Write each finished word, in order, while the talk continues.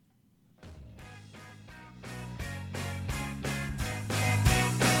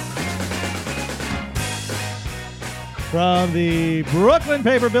From the Brooklyn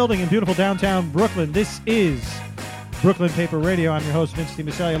Paper Building in beautiful downtown Brooklyn, this is Brooklyn Paper Radio. I'm your host, Vince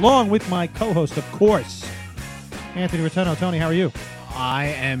DiMaselli, along with my co-host, of course, Anthony Rotuno. Tony, how are you? I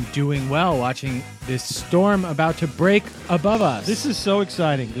am doing well watching this storm about to break above us. This is so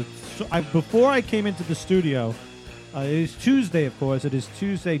exciting. Before I came into the studio, it is Tuesday, of course. It is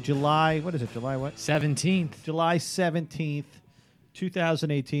Tuesday, July, what is it, July what? 17th. July 17th,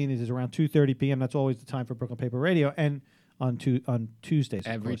 2018. It is around 2:30 p.m. That's always the time for Brooklyn Paper Radio, and on Tuesdays.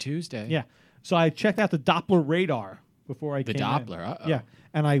 Every Tuesday. Yeah. So I checked out the Doppler radar before I The came Doppler, in. uh-oh. Yeah,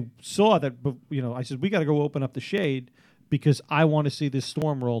 and I saw that, I said, we got to go open up the shade because I want to see this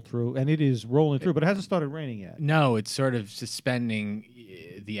storm roll through, and it is rolling through, but it hasn't started raining yet. No, it's sort of suspending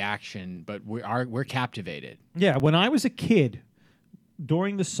the action, but we're captivated. Yeah, when I was a kid,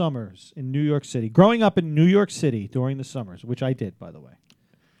 during the summers in New York City, growing up in New York City during the summers, which I did, by the way,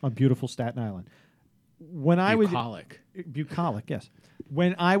 on beautiful Staten Island. Bucolic. Bucolic, yes.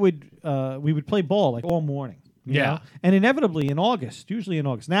 When I would, we would play ball like all morning. You Yeah. know? And inevitably in August, usually in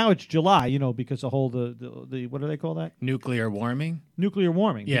August. Now it's July, because of the what do they call that? Nuclear warming? Nuclear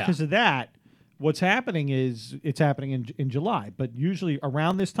warming. Yeah. Because of that, what's happening is it's happening in July. But usually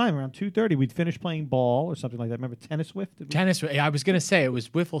around this time, around 2:30, we'd finish playing ball or something like that. Remember Tennis Whiff? Tennis. I was going to say it was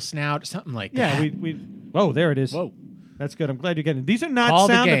Wiffle Snout, something like Yeah, that. oh, there it is. Whoa. That's good. I'm glad you're getting it. These are not Call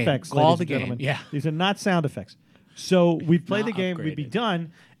the sound game. effects, Call ladies the and game. gentlemen. Yeah. These are not sound effects. So we'd play Not the game, we'd be upgraded.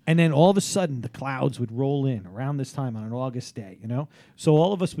 done, and then all of a sudden the clouds would roll in around this time on an August day, So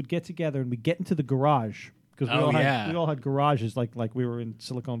all of us would get together and we'd get into the garage because we all had garages like we were in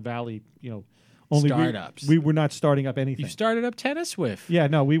Silicon Valley, only Startups. We were not starting up anything. You started up Tennis Whiff. Yeah,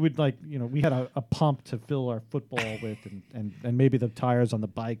 no, we would we had a pump to fill our football with and maybe the tires on the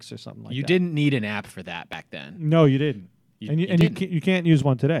bikes or something like You that. didn't need an app for that back then. No, you didn't. You You didn't. you can't use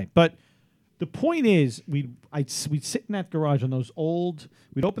one today. But the point is, we'd sit in that garage on those old.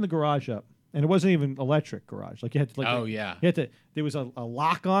 We'd open the garage up, and it wasn't even electric garage. Like you had to Oh, yeah. You had to. There was a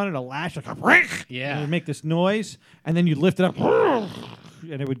lock on it, a latch, like a Yeah. and it would make this noise, and then you'd lift it up,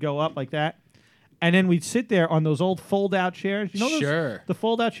 and it would go up like that. And then we'd sit there on those old fold-out chairs. Sure. The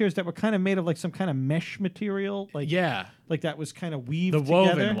fold-out chairs that were kind of made of like some kind of mesh material, Yeah. like that was kind of weaved The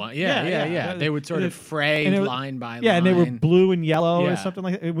together. woven one. Yeah. They would sort of fray and it would- line by line. Yeah, and they were blue and yellow or Yeah. something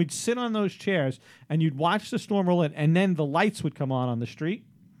like that. And we'd sit on those chairs, and you'd watch the storm roll in, and then the lights would come on the street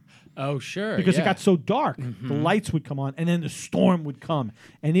Oh, sure. because yeah. it got so dark. The lights would come on, and then the storm would come,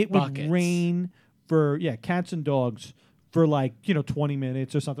 and it would Buckets. rain for cats and dogs for 20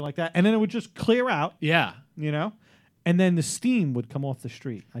 minutes or something like that, and then it would just clear out. Yeah. And then the steam would come off the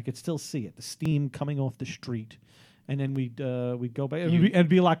street. I could still see it, the steam coming off the street, and then we'd go back, and it'd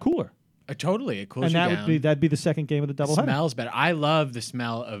be a lot cooler. Totally. It cools And you that down. that'd be the second game of the doubleheader. Smells better. I love the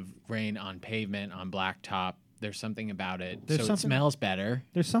smell of rain on pavement, on blacktop. There's something about it. There's so it something- smells better.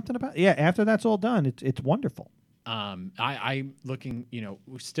 There's something about after that's all done, it's wonderful. I'm looking,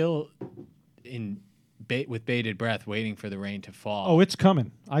 still with bated breath, waiting for the rain to fall. Oh, it's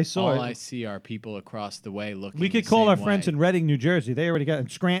coming. I saw All it. I see are people across the way looking. We could the call our same friends way. in Reading, New Jersey. They already got in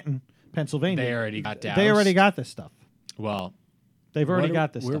Scranton, Pennsylvania. They already got doused. They already got this stuff. Well, They've already What are-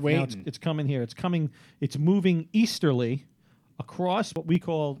 got this we're stuff. Now waiting. it's coming here. It's coming. It's moving easterly across what we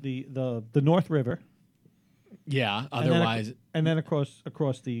call the North River. yeah. and then ac- Otherwise, and then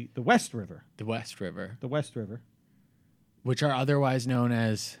across the West River. the West River, The West River. which are otherwise known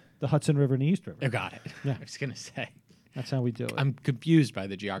as. The Hudson River and the East River. Oh, got it. Yeah. I was gonna say. That's how we do it. I'm confused by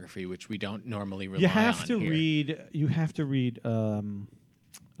the geography, which we don't normally rely on. You have to read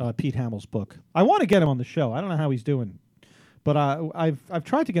Pete Hamill's book. I want to get him on the show. I don't know how he's doing, but I've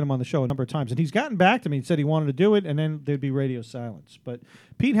tried to get him on the show a number of times, and he's gotten back to me and said he wanted to do it, and then there'd be radio silence. But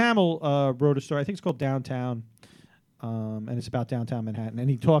Pete Hamill wrote a story. I think it's called Downtown, and it's about downtown Manhattan, and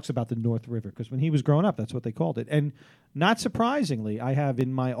he talks about the North River because when he was growing up, that's what they called it. And not surprisingly, I have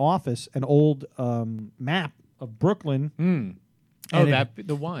in my office an old map of Brooklyn. Oh, And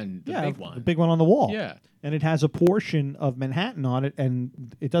the one, the big one. the big one on the wall. Yeah. And it has a portion of Manhattan on it,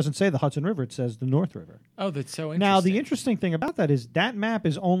 and it doesn't say the Hudson River; it says the North River. Oh, that's so interesting. Now, the interesting thing about that is that map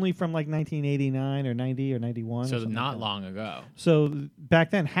is only from 1989 or 90 or 91. So or something not like that. long ago. So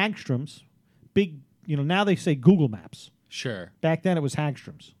back then, Hagstrom's big. Now they say Google Maps. Sure. Back then, it was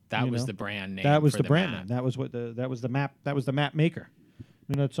Hagstrom's. That was the brand name. That was for the brand map. name. That was what that was the map. That was the map maker.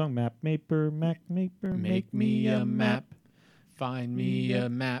 You know that song, Map Maker, Mac Maker, Make me a map. Find me a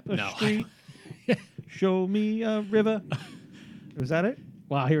map. A No. street. Show me a river. Was that it?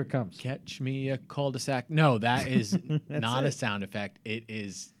 Wow, here it comes. Catch me a cul-de-sac. No, that is not a it. sound effect. It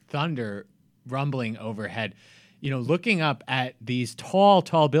is thunder rumbling overhead. looking up at these tall,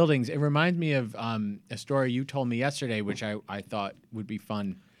 tall buildings, it reminds me of a story you told me yesterday, which I thought would be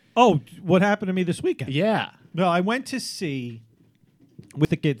fun. Oh, what happened to me this weekend? Yeah, No, I went to see with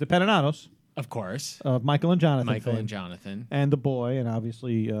the kids, the Pedanatos of course. of Michael and Jonathan. Michael fame, and Jonathan. and the boy, and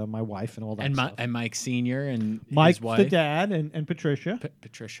obviously my wife and all that And, stuff. and Mike Sr. and Mike, his wife. the dad, and Patricia.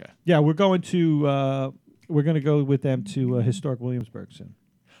 Patricia. Yeah, we're going to go with them to historic Williamsburg soon.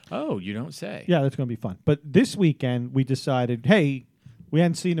 Oh, you don't say. Yeah, that's going to be fun. But this weekend we decided, hey, we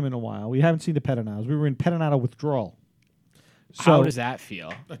hadn't seen them in a while. We haven't seen the Pedanatos. We were in Pedanato withdrawal. So How does that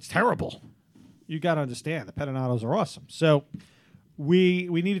feel? That's terrible. You got to understand, the Pedanatos are awesome. So we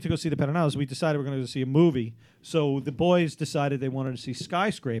needed to go see the Pedanatos. We decided we're going to go see a movie. So the boys decided they wanted to see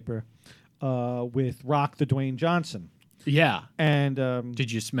Skyscraper with Rock the Dwayne Johnson. Yeah. And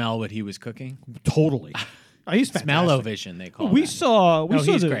Did you smell what he was cooking? totally. He's fantastic. Smell-o-vision, they call We that. saw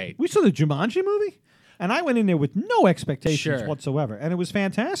he's the great. We saw the Jumanji movie, and I went in there with no expectations Sure. whatsoever, and it was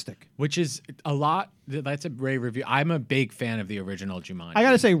fantastic. Which is a lot. That's a rave review. I'm a big fan of the original Jumanji. I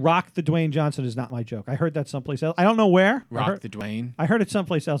got to say, Rock the Dwayne Johnson is not my joke. I heard that someplace else. I don't know where. Rock the Dwayne. I heard it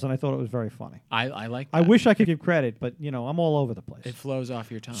someplace else, and I thought it was very funny. I like that. I wish I could give credit, but I'm all over the place. It flows off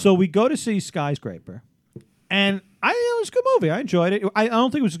your tongue. So we go to see Skyscraper, and it was a good movie. I enjoyed it. I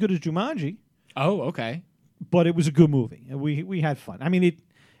don't think it was as good as Jumanji, Oh, okay. but it was a good movie. And we had fun. I mean,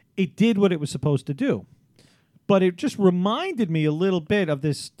 it did what it was supposed to do, but it just reminded me a little bit of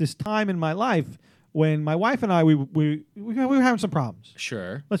this time in my life when my wife and I we were having some problems.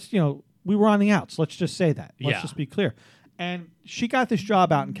 Sure. We were on the outs. Let's just say that. Let's Yeah. just be clear. And she got this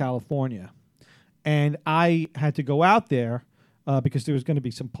job out in California, and I had to go out there because there was going to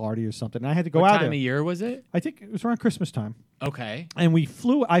be some party or something. And I had to go What out time there. of year was it? I think it was around Christmas time. Okay. And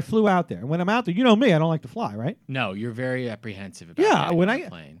I flew out there. And when I'm out there, you know me, I don't like to fly, right? No, you're very apprehensive about Yeah. getting When on a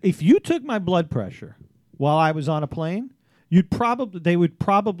plane. if you took my blood pressure while I was on a plane, they would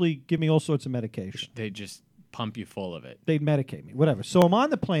probably give me all sorts of medication. They just pump you full of it. They'd medicate me, whatever. So I'm on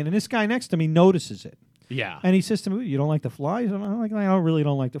the plane, and this guy next to me notices it. Yeah. And he says to me, "You don't like to fly?" I said, I really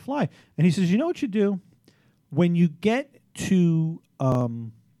don't like to fly. And he says, "You know what you do? When you get to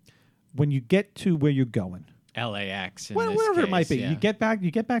where you're going, LAX. In well, this wherever it might be, case, yeah. you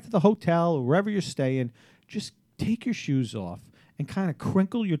get back to the hotel or wherever you're staying. Just take your shoes off and kind of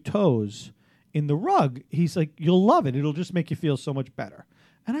crinkle your toes in the rug." He's like, "You'll love it. It'll just make you feel so much better."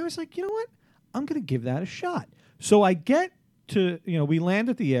 And I was like, "You know what? I'm going to give that a shot." So I get to, we land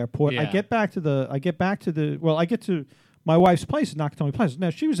at the airport. I Yeah. get to my wife's place, Nakatomi Plaza. Now,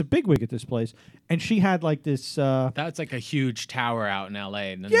 she was a bigwig at this place, and she had like this, That's like a huge tower out in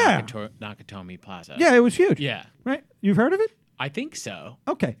LA, in the Yeah. Nakatomi Plaza. yeah, it was huge. Yeah. Right? You've heard of it? I think so.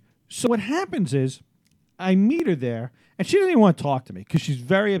 Okay. So what happens is I meet her there, and she doesn't even want to talk to me because she's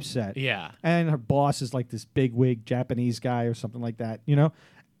very upset. Yeah. And her boss is like this bigwig Japanese guy or something like that,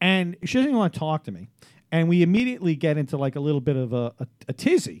 And she doesn't even want to talk to me. And we immediately get into like a little bit of a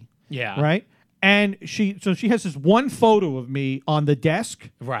tizzy, Yeah. right? And she has this one photo of me on the desk,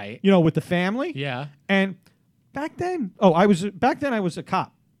 Right. with the family. Yeah. And back then I was a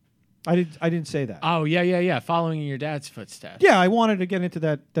cop. I didn't say that. Oh, yeah. Following in your dad's footsteps. Yeah, I wanted to get into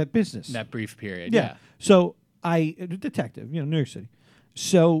that business. That brief period. Yeah. Yeah. So a detective, New York City.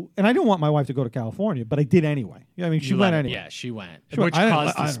 So, and I didn't want my wife to go to California, but I did anyway. She You went let- anyway. Yeah, she went. She went. Which I didn't-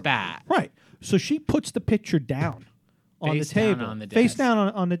 caused I the don't- spat. Right. So she puts the picture down on Face the down table. on the Face desk. down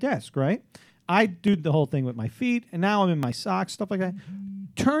on the desk, right? I do the whole thing with my feet, and now I'm in my socks, stuff like that.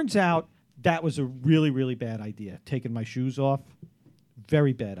 Turns out that was a really, really bad idea, taking my shoes off.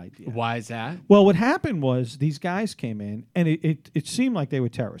 Very bad idea. Why is that? Well, what happened was these guys came in, and it seemed like they were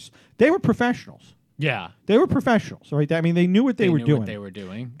terrorists. They were professionals. Yeah. They were professionals, right? I mean, they knew what they were knew doing. What they were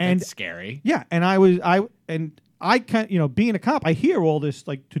doing. And- That's scary. Yeah, and I kind being a cop, I hear all this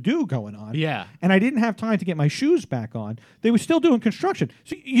like to do going on. Yeah. And I didn't have time to get my shoes back on. They were still doing construction.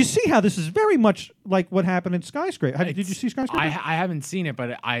 So you see how this is very much like what happened in Skyscraper. Did you see Skyscraper? I haven't seen it,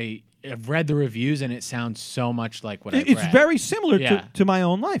 but I've read the reviews and it sounds so much like what I've It's read. very similar Yeah. to my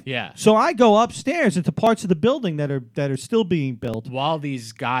own life. Yeah. So I go upstairs into parts of the building that are still being built. While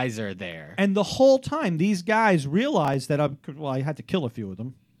these guys are there. And the whole time, these guys realize that I had to kill a few of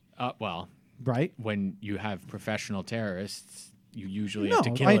them, Well, right? when you have professional terrorists, you usually No, have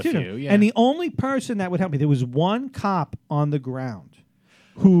to kill I a didn't. few. Yeah. And the only person that would help me, there was one cop on the ground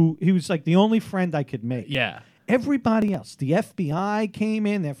who he was like the only friend I could make. yeah. Everybody else, the FBI came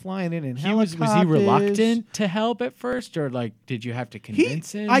in. They're flying in Was helicopters. he reluctant to help at first, or like did you have to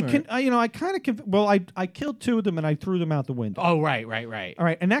convince him? or- I killed two of them and I threw them out the window. Oh, right. All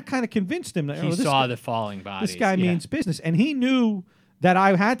right, and that kind of convinced him that He this saw guy, the falling bodies. this guy yeah. means business, and he knew that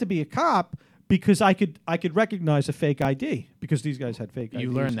I had to be a cop because I could recognize a fake ID because these guys had fake IDs.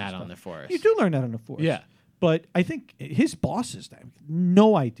 You learned and that stuff. on the force. You do learn that on the force. Yeah. But I think his bosses,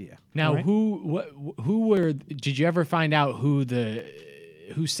 no idea. Now, right? who were? Did you ever find out who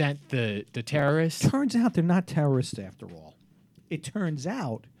sent the terrorists? Turns out they're not terrorists after all. It turns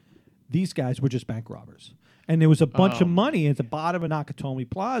out these guys were just bank robbers. And there was a bunch of money at the bottom of Nakatomi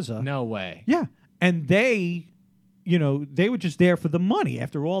Plaza. No way. Yeah. And they were just there for the money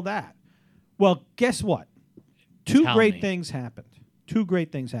after all that. Well, guess what? Two great things happened.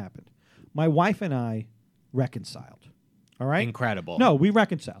 My wife and I reconciled. All right? Incredible. No, we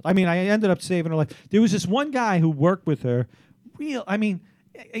reconciled. I mean, I ended up saving her life. There was this one guy who worked with her. He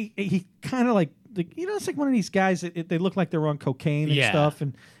kind of like it's like one of these guys that they look like they're on cocaine and stuff,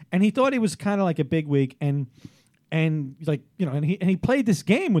 and he thought he was kind of like a bigwig, and he played this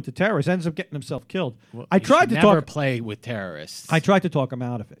game with the terrorists, ends up getting himself killed. Well, I tried to never play with terrorists. I tried to talk him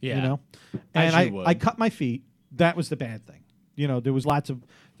out of it. Yeah. And As you would. I cut my feet. That was the bad thing. There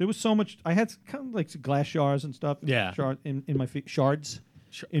was so much. I had kind of like glass shards and stuff. Yeah. In my feet, shards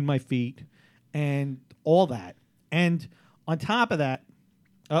in my feet, and all that. And on top of that,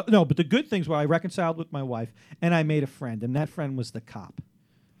 but the good things were I reconciled with my wife, and I made a friend, and that friend was the cop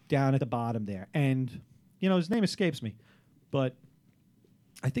down at the bottom there. And, his name escapes me, but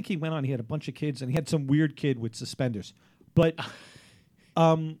I think he went on. He had a bunch of kids, and he had some weird kid with suspenders. But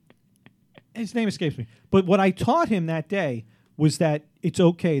his name escapes me. But what I taught him that day was that it's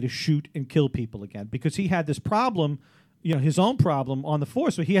okay to shoot and kill people again, because he had this problem, his own problem on the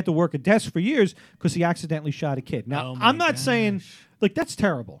force, where he had to work a desk for years because he accidentally shot a kid. Now, I'm not saying, that's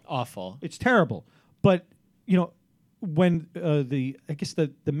terrible. Awful. It's terrible. But, when the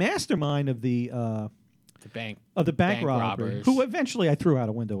mastermind of the bank robbery, robbers, who eventually I threw out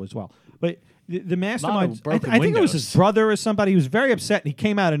a window as well. But the mastermind, I think windows. it was his brother or somebody. He was very upset, and he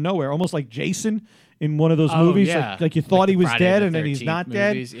came out of nowhere, almost like Jason in one of those movies. Yeah. Like you thought the he was Friday dead, the and then he's 13th not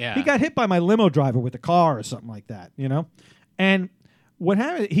movies. dead. Yeah. He got hit by my limo driver with a car or something like that, And what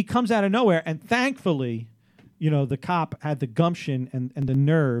happened, he comes out of nowhere, and thankfully, the cop had the gumption and the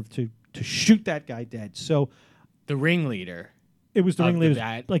nerve to shoot that guy dead. So the ringleader. it was the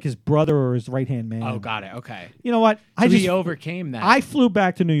ringleader, like his brother or his right-hand man. Oh, got it. Okay. You know what? So he overcame that. I flew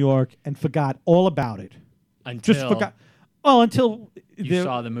back to New York and forgot all about it. Until you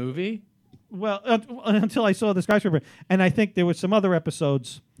saw the movie? Well, until I saw the skyscraper. And I think there were some other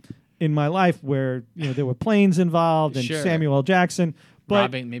episodes in my life where there were planes involved and Sure. Samuel L. Jackson. But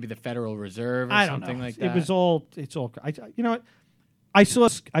Robbing maybe the Federal Reserve or I don't something know. like that. It was all. It's all. You know what? I saw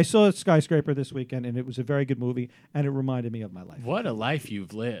Skyscraper this weekend, and it was a very good movie, and it reminded me of my life. What a life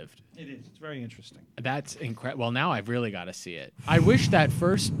you've lived. It is. It's very interesting. That's incredible. Well, now I've really got to see it. I wish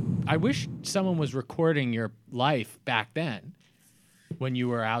someone was recording your life back then when you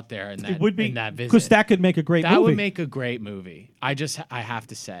were out there in that, It would be in that visit. because that could make a great movie. That would make a great movie. I have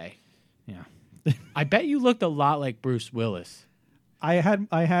to say. Yeah. I bet you looked a lot like Bruce Willis. I had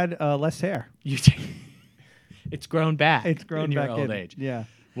less hair. It's grown back. It's grown in back your old in. age. Yeah.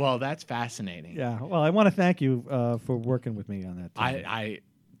 Well, that's fascinating. Yeah. Well, I want to thank you for working with me on that. And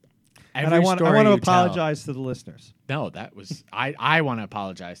I want to you apologize to the listeners. No, that was I want to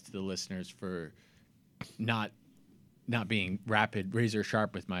apologize to the listeners for not being rapid, razor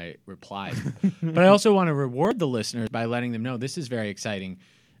sharp with my replies. But I also want to reward the listeners by letting them know this is very exciting.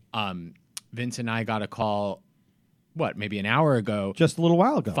 Vince and I got a call, maybe an hour ago. Just a little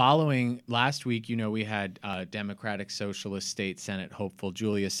while ago. Following last week, we had Democratic Socialist State Senate hopeful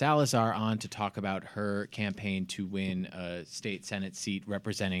Julia Salazar on to talk about her campaign to win a state Senate seat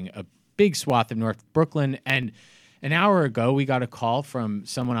representing a big swath of North Brooklyn. And an hour ago, we got a call from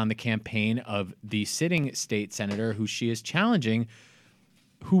someone on the campaign of the sitting state senator who she is challenging,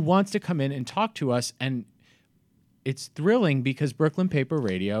 who wants to come in and talk to us. And it's thrilling because Brooklyn Paper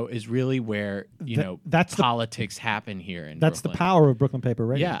Radio is really where, that's politics happen here in That's Brooklyn. the power of Brooklyn Paper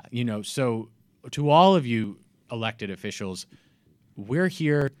Radio. Yeah, so to all of you elected officials, we're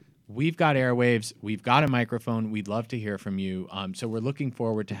here. We've got airwaves. We've got a microphone. We'd love to hear from you. So we're looking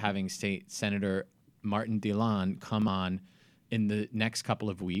forward to having State Senator Martin Dillon come on in the next couple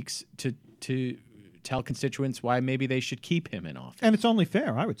of weeks to tell constituents why maybe they should keep him in office. And it's only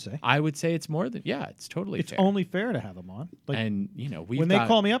fair, I would say. I would say it's more than, it's totally fair. It's fair. only fair to have him on. And, when they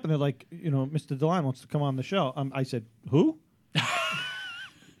call me up and they're like, Mr. Dillon wants to come on the show, I said, who?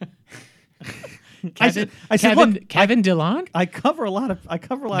 Kevin Dillon? I cover a lot of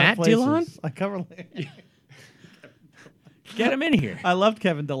Matt places. Dillon? I cover. Get him in here. I loved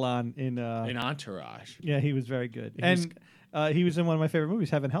Kevin Dillon in Entourage. Yeah, he was very good. He was in one of my favorite movies,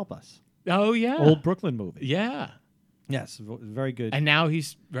 Heaven Help Us. Oh, yeah. Old Brooklyn movie. Yeah. Yes, very good. And now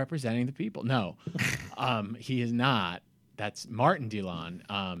he's representing the people. No, he is not. That's Martin Dillon.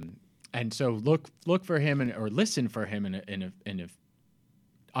 And so look for him or listen for him in a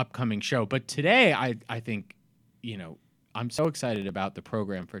upcoming show. But today, I think, I'm so excited about the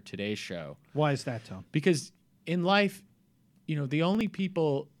program for today's show. Why is that, Tom? Because in life, the only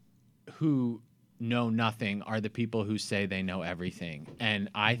people who know nothing are the people who say they know everything. And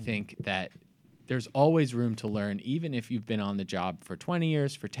I think that there's always room to learn, even if you've been on the job for 20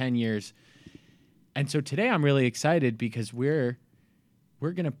 years, for 10 years. And so today I'm really excited because we're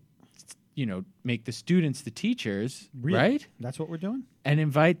going to, make the students the teachers, Really? right? That's what we're doing? And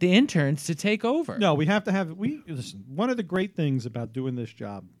invite the interns to take over. No, we have to have listen, one of the great things about doing this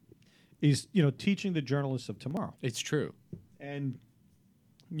job is, teaching the journalists of tomorrow. It's true. And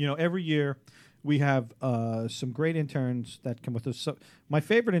every year we have some great interns that come with us. So my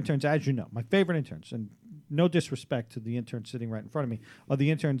favorite interns, as you know, and no disrespect to the interns sitting right in front of me, are the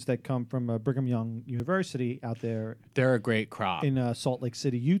interns that come from Brigham Young University out there. They're a great crop. In Salt Lake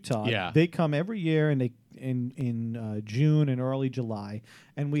City, Utah. Yeah. They come every year, and they in June and early July.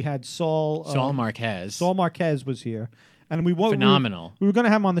 And we had Saul Marquez. Saul Marquez was here. And Phenomenal. We were going to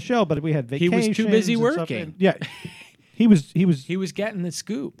have him on the show, but we had He vacations. was too busy and stuff. working. Yeah. He was getting the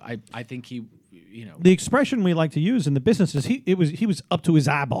scoop. I think he. The expression we like to use in the business is he was up to his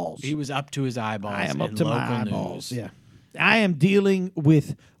eyeballs. He was up to his eyeballs. I am up in to my local eyeballs. news. Yeah, I am dealing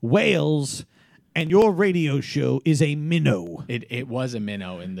with whales, and your radio show is a minnow. It was a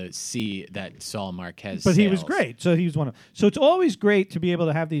minnow in the sea that Saul Marquez. But he was sails. great. So he was one of. So it's always great to be able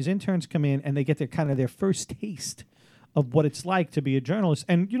to have these interns come in and they get their first taste of what it's like to be a journalist.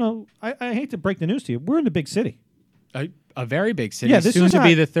 And I hate to break the news to you, we're in the big city. A very big city, Yeah, this soon is to not-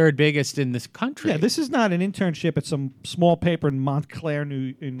 be the third biggest in this country. Yeah, this is not an internship at some small paper in Montclair,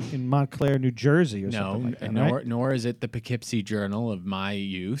 in Montclair, New Jersey, or something like that. Right? nor is it the Poughkeepsie Journal of my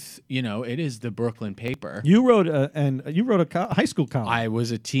youth. It is the Brooklyn paper. You wrote a high school column. I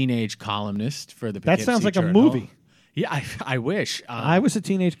was a teenage columnist for the That Poughkeepsie sounds like a Journal. movie. Yeah, I wish. I was a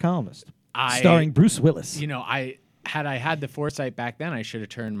teenage columnist, I- starring Bruce Willis. I had the foresight back then, I should have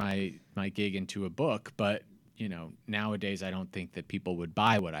turned my gig into a book. But nowadays I don't think that people would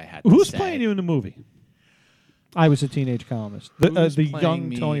buy what I had. Who's to say. playing you in the movie? I was a teenage columnist. Who's The playing young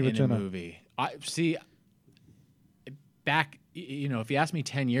me Tony in a Regina. movie? I see. Back, if you asked me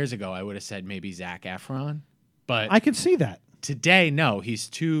 10 years ago, I would have said maybe Zac Efron. But I can see that. today, no, he's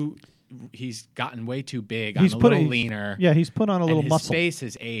gotten way too big. He's I'm a put little a- leaner. Yeah, he's put on a little and his muscle. face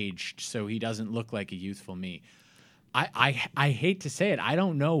has aged, so he doesn't look like a youthful me. I hate to say it, I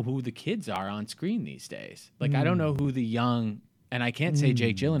don't know who the kids are on screen these days. Like, I don't know who the young, and I can't say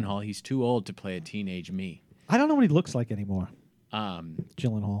Jake Gyllenhaal. He's too old to play a teenage me. I don't know what he looks like anymore. Um,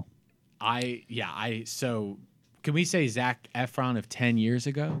 Gyllenhaal. So can we say Zac Efron of 10 years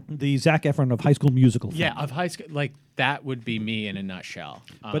ago? The Zac Efron of High School Musical. Yeah, fame. of high school, like that would be me in a nutshell.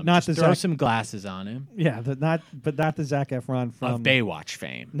 But not just the throw Zac- some glasses on him. Yeah, not the Zac Efron from Of Baywatch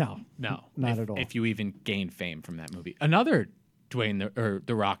fame. No, No, not if, at all. If you even gained fame from that movie, another the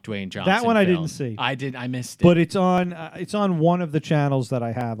Rock Dwayne Johnson. That one I film. didn't see. I missed it. But it's on one of the channels that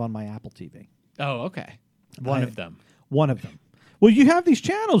I have on my Apple TV. Oh, okay. One of them. One of them. Well, you have these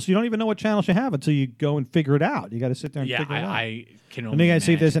channels. You don't even know what channels you have until you go and figure it out. You got to sit there and Yeah, figure it out. I can only. And then you got to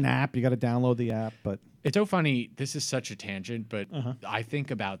see if there's imagine. an app. You got to download the app. But It's so funny. This is such a tangent, but Uh-huh. I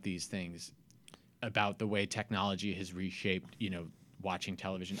think about these things, about the way technology has reshaped, watching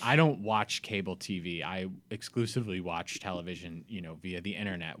television. I don't watch cable TV. I exclusively watch television, via the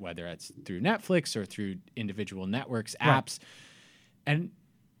internet, whether it's through Netflix or through individual networks, Right. apps. And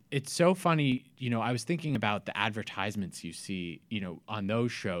it's so funny, I was thinking about the advertisements you see, on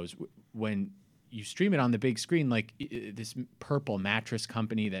those shows when you stream it on the big screen, like this purple mattress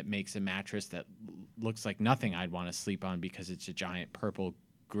company that makes a mattress that looks like nothing I'd want to sleep on because it's a giant purple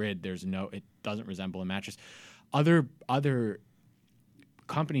grid. It doesn't resemble a mattress. Other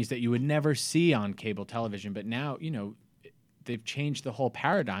companies that you would never see on cable television, but now, they've changed the whole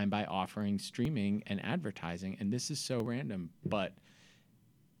paradigm by offering streaming and advertising. And this is so random, but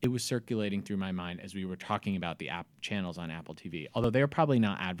it was circulating through my mind as we were talking about the app channels on Apple TV, although they're probably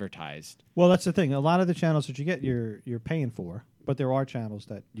not advertised. well, that's the thing. A lot of the channels that you get, you're paying for, but there are channels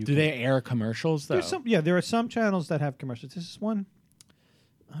that you Do can- they air commercials though? There are some channels that have commercials. This is one.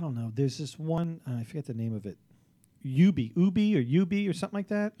 I don't know. There's this one. I forget the name of it. Ubi or something like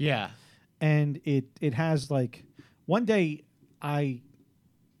that. Yeah. And it has like one day I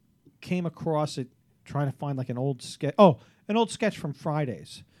came across it trying to find like an old sketch. Oh, an old sketch from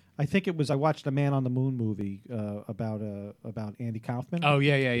Fridays I think it was I watched a Man on the Moon movie about Andy Kaufman. Oh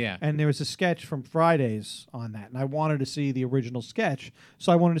yeah. And there was a sketch from Fridays on that, and I wanted to see the original sketch,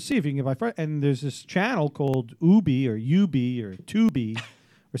 so I wanted to see if you can get by Friday. And there's this channel called Ubi or Ubi or Tubi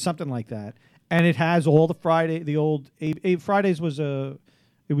or something like that, and it has all the old Fridays was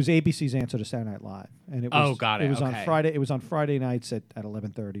it was ABC's answer to Saturday Night Live, and it was got it. It was on Okay. Friday. It was on Friday nights at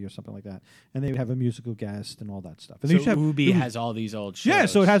 11:30 or something like that, and they would have a musical guest and all that stuff. And they used to So have- Ubi has all these old shows. yeah,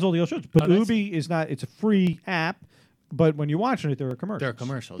 so it has all the old shows, but Oh, that's- Ubi is not. It's a free app, but when you're watching it, there are commercials. There are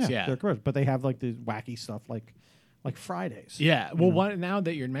commercials, yeah. there are commercials, but they have like the wacky stuff, like Fridays. Yeah. Well, now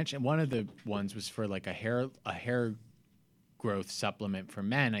that you're mentioning, one of the ones was for like a hair growth supplement for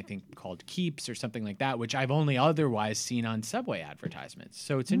men, I think called Keeps or something like that, which I've only otherwise seen on Subway advertisements.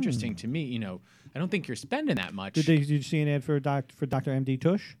 So it's interesting to me. I don't think you're spending that much. Did you see an ad for Dr. MD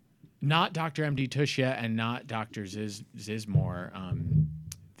Tush? Not Dr. MD Tush yet, and not Dr. Zizmore,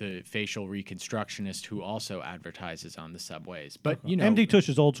 the facial reconstructionist who also advertises on the subways. But MD Tush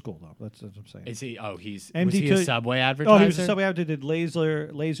is old school though. That's what I'm saying. is he? Oh, was MD he a Tush- Subway advertiser? Oh, he was a Subway advertiser. Did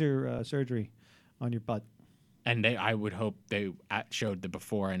laser surgery on your butt. And I would hope they showed the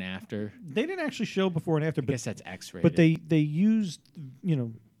before and after. They didn't actually show before and after, I but guess that's X-rated. but they used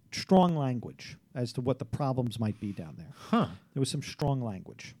strong language as to what the problems might be down there. Huh. There was some strong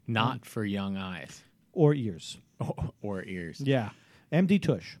language Not for young eyes or ears. or ears. Yeah, MD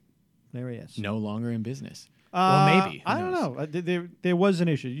Tush. There he is. No longer in business. Well, maybe. Who I don't knows? know. There was an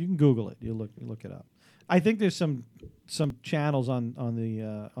issue. You can Google it. You look it up. I think there's some channels on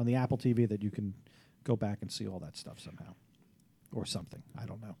the Apple TV that you can go back and see all that stuff somehow, or something. I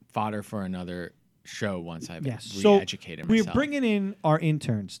don't know. Fodder for another show once I've Yes. So re-educated myself. we're bringing in our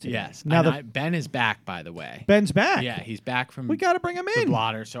interns today. Yes. Now And Ben is back, by the way. Ben's back. Yeah, he's back from We got to bring him the in.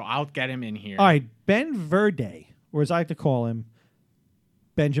 blotter, so I'll get him in here. All right, Ben Verde, or as I like to call him,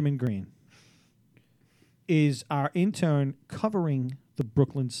 Benjamin Green, is our intern covering the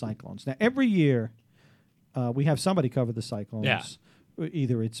Brooklyn Cyclones. Now, every year we have somebody cover the Cyclones. Yeah.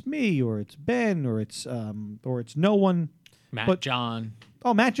 Either it's me, or it's Ben, or it's no one. Matt John,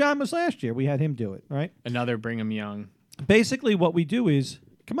 Oh, Matt John was last year. We had him do it, right? another Brigham Young. Basically, what we do is,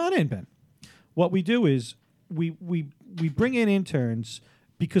 come on in, Ben. What we do is we bring in interns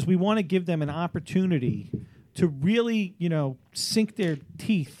because we want to give them an opportunity to really, sink their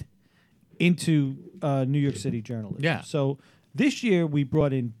teeth into New York City journalism. Yeah. So this year we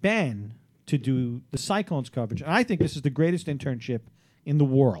brought in Ben to do the Cyclones coverage, and I think this is the greatest internship in the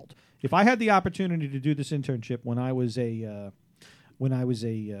world. If I had the opportunity to do this internship when I was a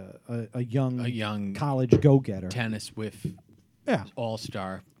young college go-getter, Tennis with yeah,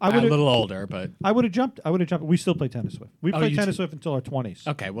 all-star. I A would've- little older, but I would have jumped. We still play tennis with. We Oh, played you tennis with until our 20s.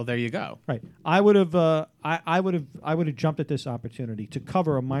 okay. Well, there you go. Right. I would have. I would have jumped at this opportunity to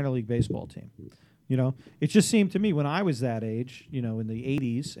cover a minor league baseball team. It just seemed to me when I was that age, in the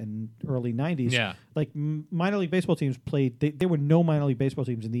 80s and early 90s, Yeah. like minor league baseball teams played. There were no minor league baseball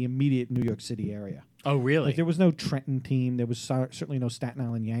teams in the immediate New York City area. Oh, really? Like there was no Trenton team. There was certainly no Staten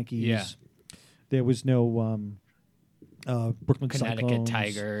Island Yankees. Yeah. There was no Brooklyn Connecticut Cyclones.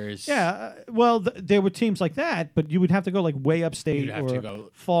 Tigers. Yeah, well, there were teams like that, but you would have to go like way upstate You'd have or to go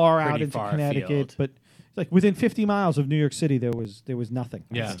far out pretty into far Connecticut. afield. But like within 50 miles of New York City, there was nothing.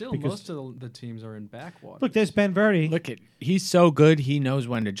 Yeah. Still, Because- most of the teams are in backwater. Look, there's Ben Verde. He's so good. He knows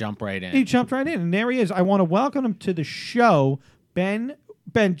when to jump right in. He jumped right in, and there he is. I want to welcome him to the show, Ben.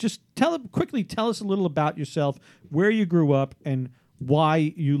 Ben, just tell us a little about yourself, where you grew up, and why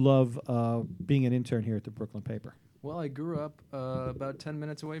you love being an intern here at the Brooklyn Paper. Well, I grew up about 10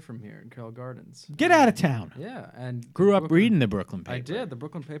 minutes away from here in Carroll Gardens. Get out of town. Yeah, and Grew up Brooklyn- reading the Brooklyn paper. I did. The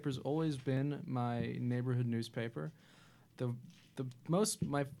Brooklyn Paper's always been my neighborhood newspaper.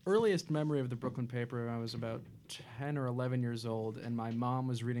 My earliest memory of the Brooklyn Paper, I was about 10 or 11 years old, and my mom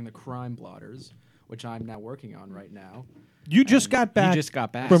was reading the crime blotters, which I'm now working on right now, You just got back. just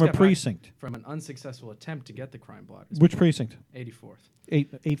got back. from Just a got back precinct. from an unsuccessful attempt to get the crime blotters. Which precinct? 84th.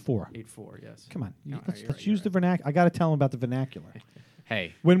 8-4. 84, yes. Come on, No, let's you're use right, you're the vernacular. I got to tell them about the vernacular.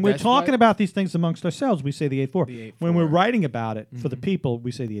 Hey, When we're that's talking what- about these things amongst ourselves, we say the 8-4. The 8-4. When we're writing about it for the people,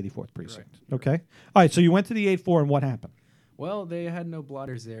 we say the 84th precinct. Okay? All right, so you went to the 8-4, and what happened? Well, they had no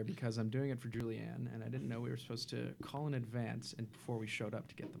blotters there because I'm doing it for Julianne, and I didn't know we were supposed to call in advance and before we showed up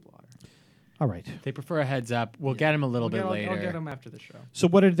to get the blotter. All right. they prefer a heads up. We'll get him a little bit later. I'll get them after the show. So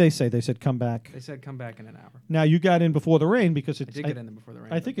what did they say? They said come back. They said come back in an hour. Now, you got in before the rain because I it's. did get in there before the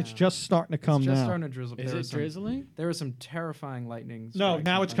rain. I but think it's now- just starting to come it's just now. starting to drizzle. Is There it was some- drizzling? There was some terrifying lightning. No, strikes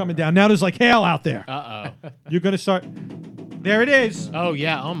now and it's coming thunder. down. Now there's like hail out there. Uh oh. You're going to start. There it is. Oh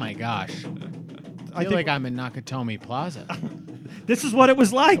yeah. Oh my gosh. I I feel think like I'm in Nakatomi Plaza. This is what it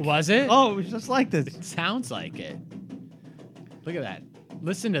was like. Was it? Oh, it was just like this. It sounds like it. Look at that.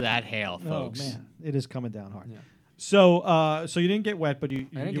 Listen to that hail, folks. Oh man, it is coming down hard. Yeah. So, so you didn't get wet, but you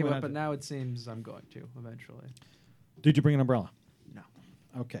I didn't you give went up, out but to- now it seems I'm going to eventually. Did you bring an umbrella? No.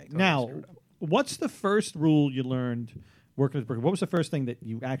 Okay. Totally Now, screwed up. what's the first rule you learned working at Brooklyn? What was the first thing that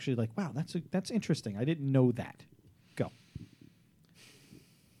you actually like? Wow, that's interesting. I didn't know that. Go.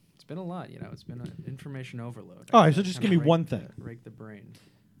 It's been a lot, you know. It's been an information overload. All I right, so gotta just kinda give me rake one the- thing. Rake the brain.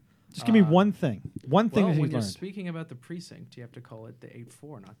 Just give me one thing. One thing Well, that you when you're learned. speaking about the precinct, you have to call it the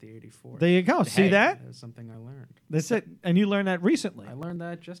 84, not the 84. There you go. See Hey. that? That is something I learned. That's it. And you learned that recently. I learned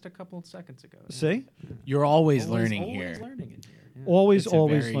that just a couple of seconds ago. yeah. See? You're always, Always learning always here. learning in here. yeah. Always, It's a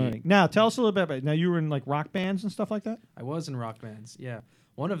always very- learning. Now, tell us a little bit about it. Now, you were in like rock bands and stuff like that? I was in rock bands. Yeah,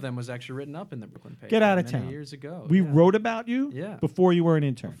 one of them was actually written up in the Brooklyn paper. Get out of many town. Years ago. We yeah. wrote about you Yeah. before you were an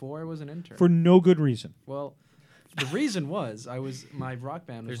intern before I was an intern. for no good reason. Well, the reason was my rock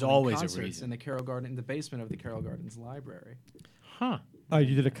band was There's holding always a concerts reason. in the Carroll Garden, in the basement of the Carroll Gardens library. Huh. Oh,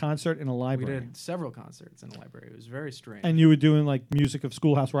 you did a concert in a We library. did several concerts in the library. It was very strange. And you were doing like music of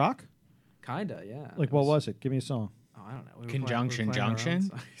Schoolhouse Rock? Kinda, yeah. Like, what was it? Give me a song. Oh, I don't know. Conjunction playing our own Junction?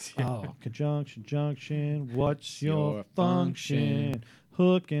 songs. Yeah. Oh, conjunction, junction. What's your Your function? function.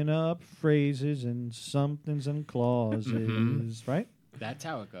 Hooking up phrases and somethings and clauses, Mhm. right? That's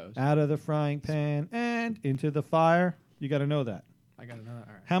how it goes. Out of the frying pan and into the fire. You got to know that. I got another.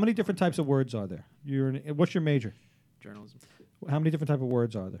 All right. How many different types of words are there? What's your major? Journalism. How many different type of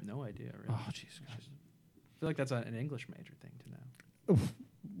words are there? No idea, really. Oh, Jesus Christ. I feel like that's an English major thing to know.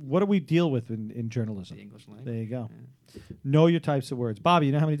 What do we deal with in journalism? The English language. There you go. Yeah. Know your types of words. Bobby,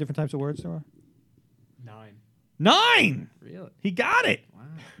 you know how many different types of words there are? 9. 9! Really? He got it. Wow.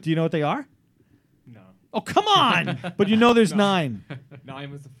 Do you know what they are? No. Oh, come on! But you know there's No. 9.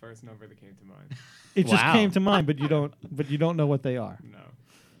 9 was the first number that came to mind. It just Wow. came to mind, but you don't know what they are. No.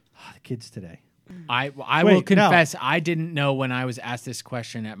 Ah, the kids today. I Wait, will no. confess, I didn't know when I was asked this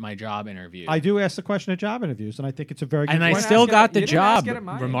question at my job interview. I do ask the question at job interviews, and I think it's a very good and I question. still ask it got at- the you didn't ask job it at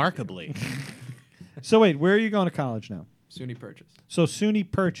my remarkably. So wait, where are you going to college now? SUNY Purchase, So SUNY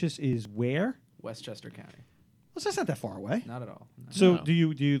Purchase is where? Westchester County. Well, that's not that far away. Not at all. No. So No. do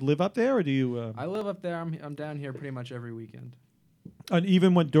you live up there, or do you? I live up there. I'm down here pretty much every weekend And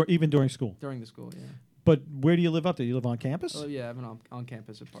even during school. during the school. Yeah. But where do you live up there? You live on campus? Oh yeah, I have an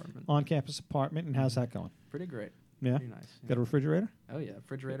on-campus apartment. On campus apartment, and how's that going? Pretty great. Yeah. Pretty nice. yeah. Got a refrigerator? Oh yeah,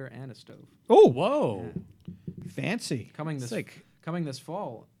 refrigerator and a stove. Oh, Whoa. Yeah. fancy. Coming It's this like- coming this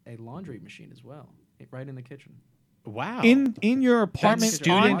fall, a laundry machine as well, right in the kitchen. Wow. In your apartment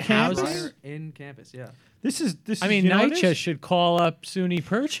student on Washer campus. housing? dryer in campus. Yeah. This is. I mean, you know what it NYCHA is? should call up SUNY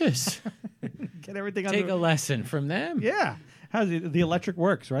Purchase. Get everything Take under. a lesson from them. Yeah. How's the electric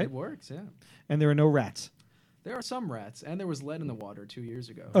works, right? It works. Yeah. And there are no rats. There are some rats, and there was lead in the water 2 years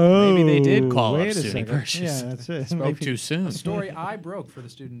ago. Oh, Maybe they did call up wait a SUNY second. Purchase. Yeah, that's it. Spoke Maybe- too soon. A story I broke for the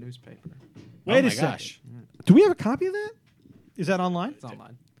student newspaper. Wait oh my a second. gosh. Do we have a copy of that? Is that online? It's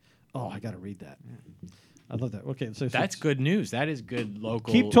online. Oh, I got to read that. I love that. Okay, so That's good news. That is good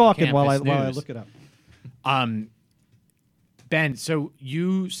local. Keep talking while I campus news. look it up. Ben, so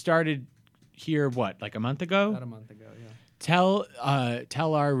you started here what, like a month ago? About a month ago. Yeah.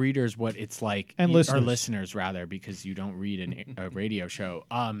 Tell our readers what it's like, And our listeners. listeners rather, because you don't read a radio show.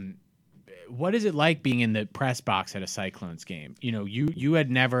 What is it like being in the press box at a Cyclones game? You know, you had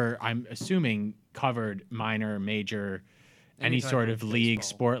never, I'm assuming, covered minor, major, any type sort of league baseball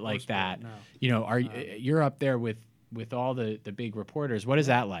sport or like sport, that. no. You know, you're up there with all the big reporters. What is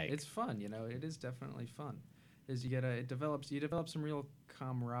that like? It's fun, you know. It is definitely fun. Is you develop some real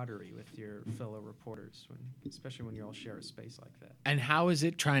camaraderie with your fellow reporters, especially when you all share a space like that. And how is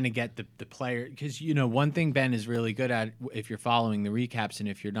it trying to get the player? Because, you know, one thing Ben is really good at, if you're following the recaps, and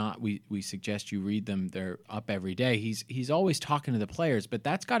if you're not, we suggest you read them. They're up every day. He's always talking to the players, but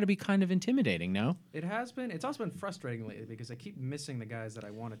that's got to be kind of intimidating, no? It has been. It's also been frustrating lately because I keep missing the guys that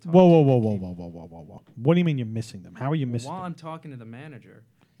I want to talk Whoa, to. whoa, whoa, whoa, whoa, whoa, whoa, whoa, whoa. What do you mean you're missing them? How are you missing While them? I'm talking to the manager,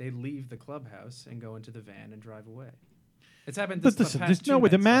 they leave the clubhouse and go into the van and drive away. It's happened this But listen, the there's past no 2 way.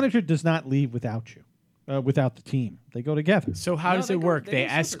 The nights, manager does not leave without you, without the team. They go together. So how No, does they it go- work? they They go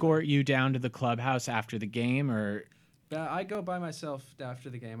separately. escort you down to the clubhouse after the game, or I go by myself after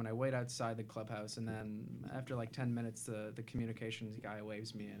the game, and I wait outside the clubhouse, and then after like 10 minutes, the communications guy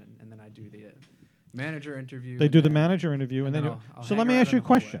waves me in, and then I do the manager interview. They and do the then- manager interview, and and then then I'll so hang let me around ask you a in the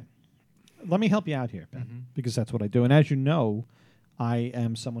hallway. question. Let me help you out here, Ben, Mhm. because that's what I do. And as you know, I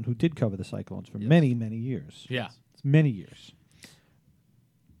am someone who did cover the Cyclones for Yes. many, many years. yeah. Many years.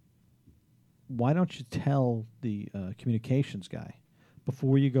 Why don't you tell the communications guy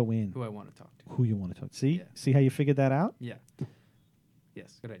before you go in Who I want to talk to. who you want to talk to? See? Yeah. See how you figured that out? Yeah.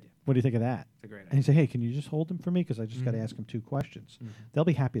 Yes, good idea. What do you think of that? It's a great And idea. you say, hey, can you just hold him for me? Because I just got to Mhm. ask him 2 questions. Mhm. They'll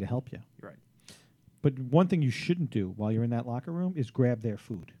be happy to help you. You're right. But one thing you shouldn't do while you're in that locker room is grab their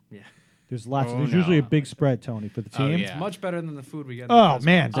food. Yeah. There's lots. Oh, There's no. usually a big spread, Tony, for the Oh, team. yeah. It's much better than the food we get. Oh,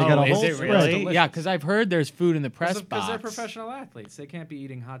 man, they got a is whole it spread. really? Delicious. Yeah, because I've heard there's food in the press Because box. they're professional athletes. They can't be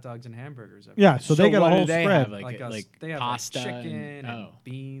eating hot dogs and hamburgers. Every Yeah, day. so they got what a do whole they spread. have? like us, like they have pasta like chicken and and,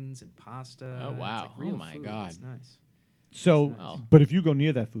 beans and pasta. Oh, It's wow. like real Oh, my food. God. It's nice. So, Wow. but if you go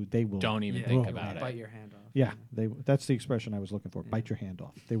near that food, they will. Don't even Yeah, think Oh, about man. Bite it. your hand off. Yeah, that's the expression I was looking for. Yeah. Bite your hand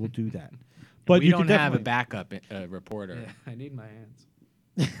off. They will do that. But But we you don't could have a definitely- backup reporter. Yeah, I need my hands.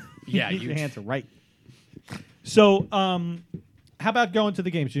 Yeah, you you- your hands are right. So, how about going to the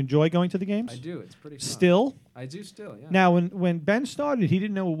games? Do you enjoy going to the games? I do. It's pretty fun. Still? I do still, yeah. Now, when Ben started, he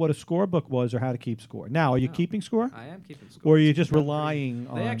didn't know what a scorebook was or how to keep score. Now, are you No. keeping score? I am keeping score. Or are you It's just pretty- relying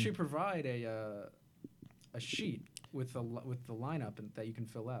on... They actually provide a sheet with the lineup that you can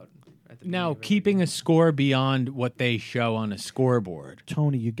fill out. At the beginning Now, of every keeping game. a score beyond what they show on a scoreboard.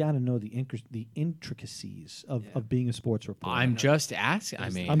 Tony, you got to know the intricacies of, Yeah. of being a sports reporter. I'm just asking. I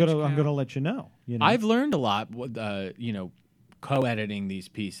There's mean, I'm gonna count. let you know. You know? I've learned a lot. Co-editing these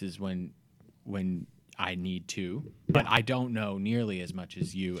pieces when I need to, but I don't know nearly as much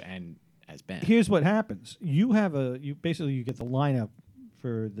as you and as Ben. Here's what happens. You have you get the lineup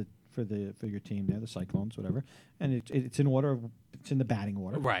for your team there, the Cyclones, whatever, and it's in order. It's in the batting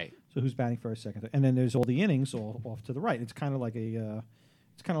order. Right. So who's batting first, second, third, and then there's all the innings all off to the right. It's kind of like a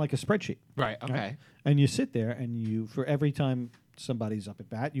spreadsheet. Right. Okay. And you sit there and you, for every time somebody's up at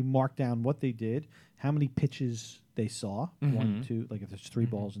bat, you mark down what they did, how many pitches they saw, 1, 2, like if there's 3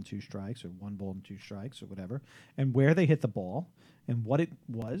 balls and 2 strikes, or 1 ball and 2 strikes, or whatever, and where they hit the ball, and what it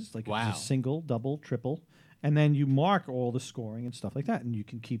was, like if it Wow. was a single, double, triple, and then you mark all the scoring and stuff like that, and you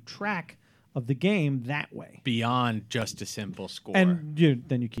can keep track of the game that way. Beyond just a simple score. And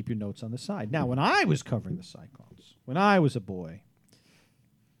then you keep your notes on the side. Now, when I was covering the Cyclones, when I was a boy,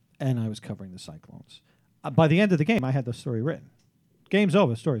 and I was covering the Cyclones, by the end of the game, I had the story written. Game's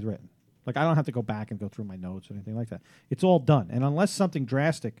over, story's written. Like, I don't have to go back and go through my notes or anything like that. It's all done. And unless something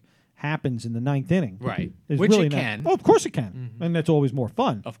drastic happens in the 9th inning, Right. there's Which really it not- can. Oh, of course it can. And that's always more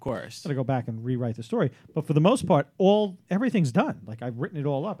fun. Of course. Got to go back and rewrite the story. But for the most part, everything's done. Like, I've written it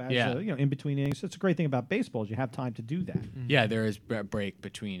all up as Yeah. in between innings. That's a great thing about baseball is you have time to do that. Yeah, there is a break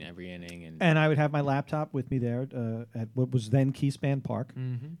between every inning, and And I would have my laptop with me there at what was then Keyspan Park,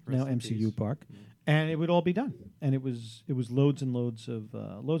 now Rest in MCU peace. Park, and it would all be done. And it was loads and loads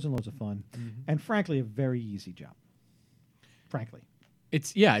of fun, and frankly, a very easy job. Frankly, it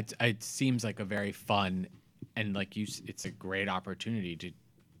seems like a very fun and it's a great opportunity to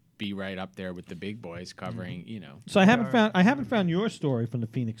be right up there with the big boys covering. so I haven't are- found your story from the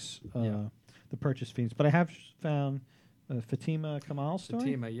Phoenix, Yeah. the purchase Phoenix, but I have found Fatima Kamal's story.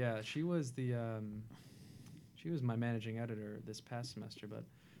 Fatima, yeah, she was my managing editor this past semester. But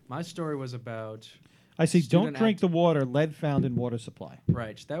my story was about I see. Don't student drink act- the water. Lead found in water supply.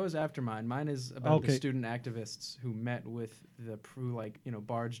 right. That was after mine. Mine is about the Okay. student activists who met with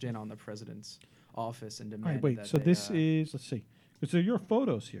barged in on the president's office and All demanded right, wait. that So they, this is let's see. So your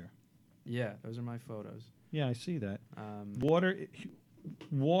photos here. yeah, those are my photos. Yeah, I see that. Um, Water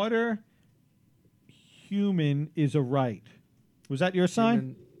human is a right. Was that your sign?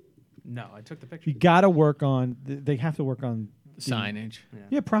 human- No, I took the picture. You got to work on. They have to work on signage.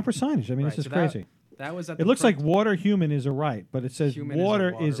 Yeah, proper signage. I mean, Right, this is so that- crazy. That was at It the looks like front. water human is a right, but it says Human is a water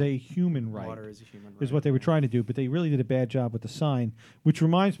is water- a human right. Water is a human right. Is what they were trying to do, but they really did a bad job with the sign. Which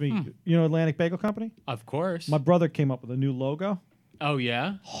reminds me, you know, Atlantic Bagel Company. Of course. My brother came up with a new logo. Oh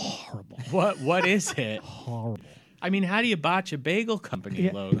yeah. Horrible, What is it? horrible. I mean, how do you botch a bagel company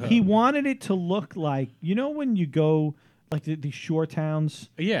Yeah, logo? he wanted it to look like, you know, when you go like these shore towns.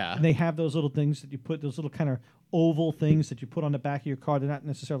 Yeah. And they have those little things that you put, those little kind of oval things that you put on the back of your car. They're not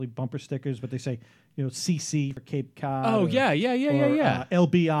necessarily bumper stickers, but they say, you know, CC for Cape Cod. Oh or- yeah. or,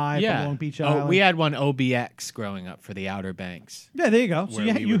 LBI Yeah. for Long Beach Oh, Island. we had one OBX growing up for the Outer Banks. Yeah, there you go. So where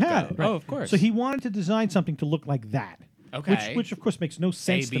you, we you would had go. it. Right? Oh, of course. So he wanted to design something to look like that. Okay. Which of course makes no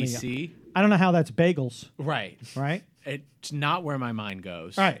sense to me. ABC. I don't know how that's bagels, Right. right? It's not where my mind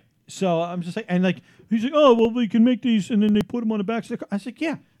goes. All right. So I'm just like, and like, he's like, oh, well, we can make these, and then they put them on the back of the car. I was like,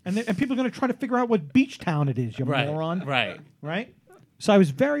 yeah. And people are going to try to figure out what beach town it is, you Right. moron. Right. Right? So I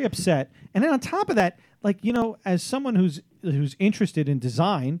was very upset. And then on top of that, like, you know, as someone who's interested in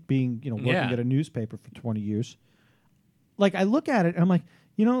design, being, you know, working Yeah. at a newspaper for 20 years, like, I look at it and I'm like,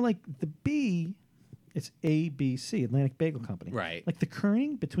 you know, like the B, it's ABC, Atlantic Bagel Company. Right. Like the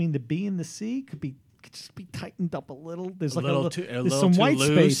kerning between the B and the C could just be tightened up a little. There's like there's little some too white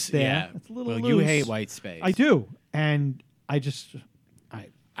loose. space there. Yeah. It's a little well, loose. you hate white space. I do. And I just,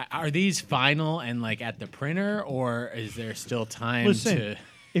 Are these final and like at the printer, or is there still time Listen, to?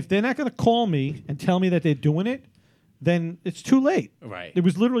 if they're not going to call me and tell me that they're doing it, then it's too late. Right. It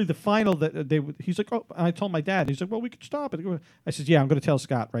was literally the final that they. He's like, oh, and I told my dad. He's like, well, we could stop it. I said, yeah, I'm going to tell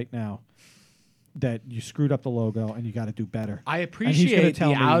Scott right now that you screwed up the logo and you got to do better. I And he's gonna appreciate tell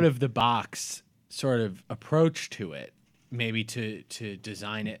the me- out of the box sort of approach to it. Maybe to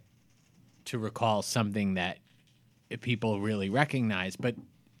design it to recall something that people really recognize. But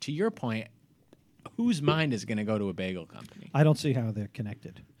to your point, whose mind is going to go to a bagel company? I don't see how they're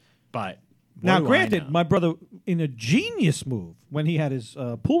connected. But what Now, do I granted, know? my brother, in a genius move, when he had his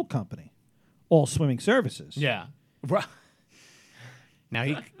pool company, All Swimming Services, yeah. Ru- Now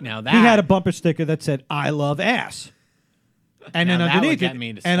that he had a bumper sticker that said "I love ass," and Now then that would underneath get it,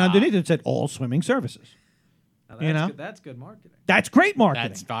 me to and stop. underneath it said "All Swimming Services." Now You know? that's good marketing. That's great marketing.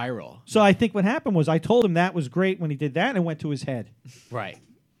 that's viral, So I think what happened was I told him that was great when he did that, and it went to his head. right?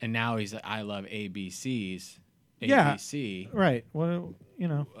 And now he's like, I love ABCs. Yeah. ABC. Right. Well,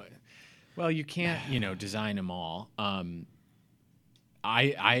 Well, you can't, design them all.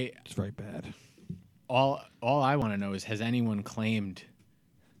 I it's very bad. all I want to know is has anyone claimed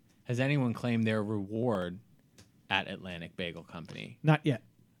their reward at Atlantic Bagel Company? Not yet.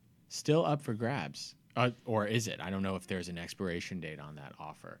 Still up for grabs. Or is it? I don't know if there's an expiration date on that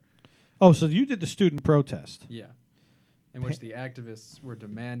offer. Oh, so you did the student protest, Yeah. In which the activists were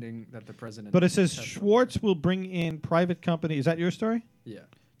demanding that the president. but it says testify. Schwartz will bring in private company. Is that your story? Yeah.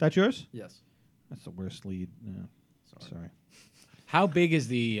 That's yours? Yes. That's the worst lead. Yeah. Sorry. How big is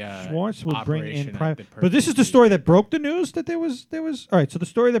the Schwartz will bring operation in at private. the But this is the purchase story that broke the news that there was. All right. So the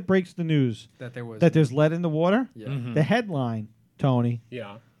story that breaks the news That there was. that there's lead in the water. Yeah. Mhm. The headline, Tony.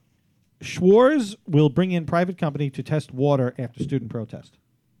 Yeah. Schwartz will bring in private company to test water after student protest.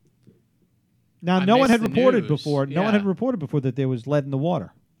 Now, I no one missed had the reported news. before. No one had Yeah. reported before that there was lead in the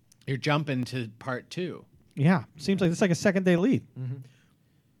water. You're jumping to part 2. Yeah, seems like it's like a second day lead.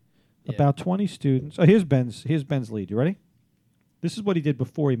 Yeah. About 20 students. Oh, here's Ben's lead. You ready? This is what he did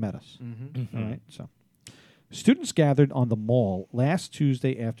before he met us. Mm-hmm. All right. So, students gathered on the mall last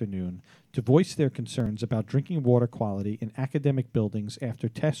Tuesday afternoon to voice their concerns about drinking water quality in academic buildings after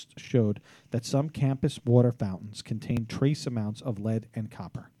tests showed that some campus water fountains contained trace amounts of lead and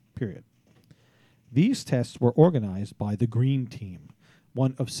copper. Period. These tests were organized by the Green Team,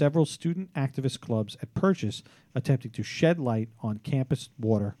 one of several student activist clubs at Purchase attempting to shed light on campus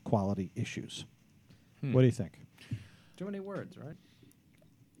water quality issues. What do you think? Too many words, right?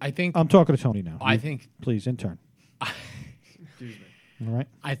 I think I'm talking to Tony now. I You- think Please, intern. Excuse me. All right.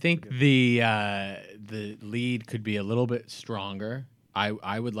 I think the lead could be a little bit stronger.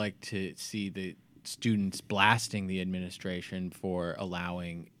 I would like to see the students blasting the administration for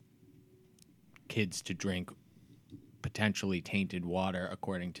allowing kids to drink potentially tainted water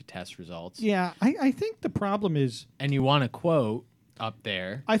according to test results. Yeah, I think the problem is And you want a quote up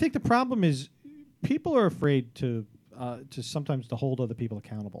there. I think the problem is people are afraid to sometimes to hold other people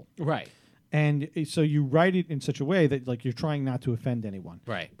accountable, Right. and so you write it in such a way that like you're trying not to offend anyone.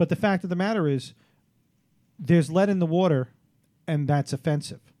 Right. But the fact of the matter is, there's lead in the water, and that's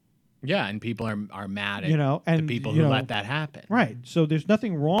offensive. Yeah, and people are mad at And the people you who know, let that happen. Right. So there's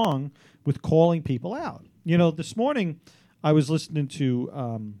nothing wrong with calling people out. This morning I was listening to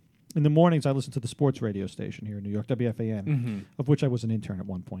in the mornings I listen to the sports radio station here in New York, WFAN, Mm-hmm. of which I was an intern at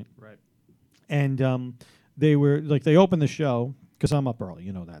one point. Right. And they were like, they opened the show because I'm up early,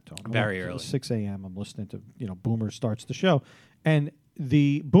 you know that, Tom. I'm Very up till early. 6 a.m. I'm listening to, Boomer starts the show, and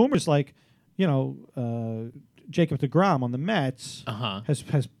the Boomer's like, Jacob deGrom on the Mets Uh-huh. has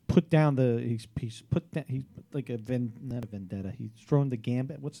put down he's like not a vendetta. He's thrown the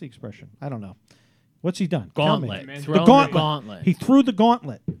gambit. What's the expression? I don't know. What's he done? Tell me. Gauntlet. The Thrown the gauntlet. gauntlet. He threw the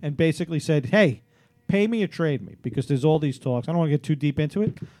gauntlet and basically said, "Hey, pay me or trade me," because there's all these talks. I don't want to get too deep into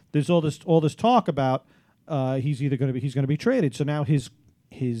it. There's all this talk about he's going to be traded. So now his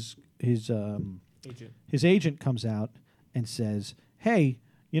Agent. agent comes out and says, "Hey,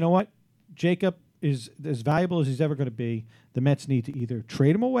 you know what? Jacob is as valuable as he's ever going to be. The Mets need to either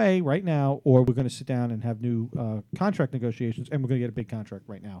trade him away right now, or we're going to sit down and have new contract negotiations, and we're going to get a big contract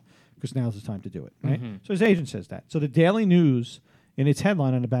right now because now's the time to do it." Right. So his agent says that. So the Daily News, in its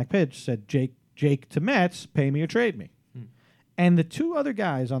headline on the back page, said, "Jake to Mets, pay me or trade me." And the two other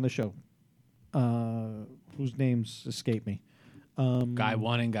guys on the show, whose names escape me. Guy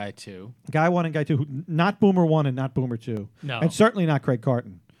 1 and guy 2. Guy 1 and Guy 2, not Boomer 1 and not Boomer 2. No. And certainly not Craig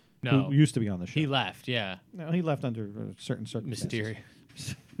Carton, No. who used to be on the show. He left, yeah. No, he left under certain circumstances.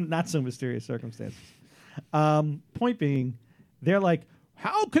 Mysterious. Not so mysterious circumstances. Point being, they're like,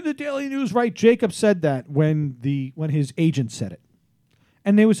 how can the Daily News write Jacob said that when his agent said it?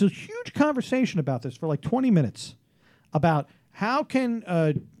 And there was a huge conversation about this for like 20 minutes about how can,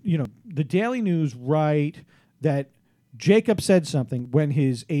 the Daily News write that Jacob said something when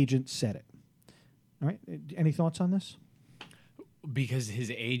his agent said it. All right. Any thoughts on this? Because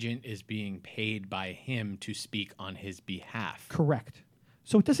his agent is being paid by him to speak on his behalf. Correct.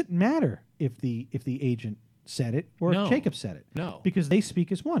 So it doesn't matter if the agent said it or No. if Jacob said it. No. Because they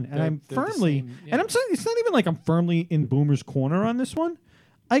speak as one. And They're- I'm they're the firmly, same, yeah. and I'm saying it's not even like I'm firmly in Boomer's corner on this one.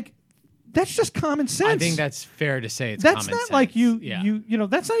 Like, that's just common sense. I think that's fair to say. It's That's common not sense. like Yeah.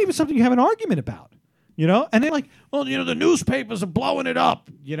 that's not even something you have an argument about, And they're like, well, the newspapers are blowing it up,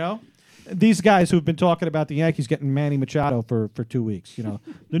 These guys who've been talking about the Yankees getting Manny Machado for 2 weeks,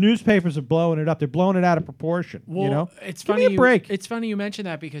 the newspapers are blowing it up. They're blowing it out of proportion, Well, it's Give funny. me a break. It's funny you mentioned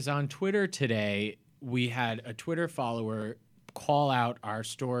that because on Twitter today we had a Twitter follower call out our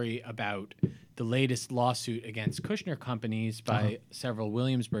story about the latest lawsuit against Kushner Companies by several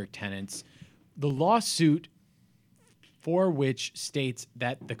Williamsburg tenants. The lawsuit for which states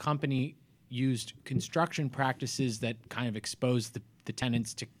that the company used construction practices that kind of exposed the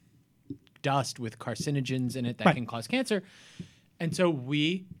tenants to dust with carcinogens in it that Right. can cause cancer. And so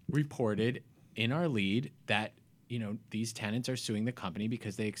we reported in our lead that, these tenants are suing the company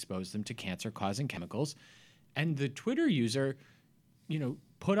because they exposed them to cancer-causing chemicals. And the Twitter user,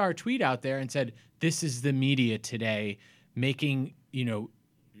 put our tweet out there and said, this is the media today making,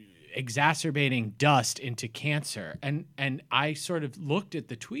 exacerbating dust into cancer. And I sort of looked at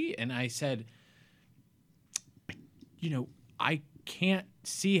the tweet and I said, I can't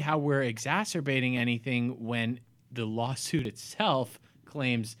see how we're exacerbating anything when the lawsuit itself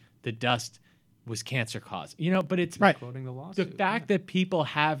claims the dust was cancer causing. But it's Right. Quoting the the lawsuit. fact that people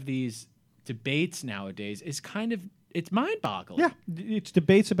have these debates nowadays is kind of it's mind-boggling. Yeah, it's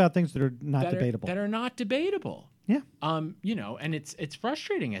debates about things that are not that debatable. That are not debatable. Yeah, And it's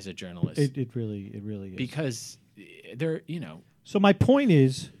frustrating as a journalist it really is. because they're, So my point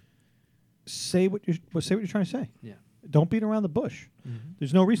is, say what you're trying to say. Yeah. Don't beat around the bush. Mm-hmm.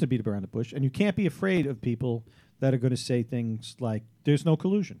 There's no reason to beat around the bush, and you can't be afraid of people that are going to say things like "there's no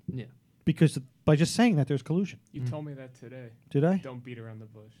collusion," Yeah. because by just saying that there's collusion. You told me that today. Did I? Don't beat around the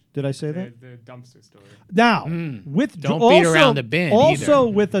bush. Did I say that? The dumpster story. Now, Mm. with Don't beat also, around the bin Also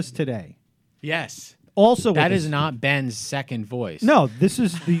either. with us today. yes, Also, that with is us. not Ben's second voice. No, this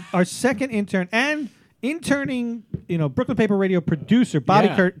is our second intern and interning, Brooklyn Paper Radio producer Bobby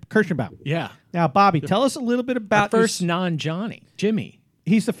Yeah. Kirschenbaum. Yeah. Now, Bobby, tell us a little bit Our about first your non-Johnny, Jimmy.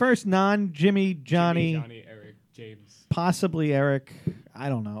 He's the first non-Jimmy, Johnny, Johnny, Eric, James. possibly Eric. I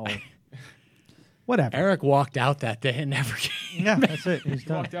don't know. Whatever. Eric walked out that day and never came. Yeah, that's it. He's He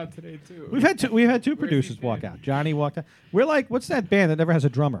done. walked out today too. We've had two he producers been? walk out. Johnny walked out. We're like, what's that band that never has a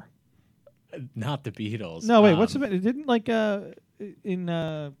drummer? Not the Beatles. No, wait, what's the band? It didn't like in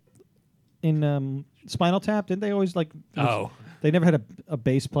Spinal Tap? Didn't they always like? Oh. They never had a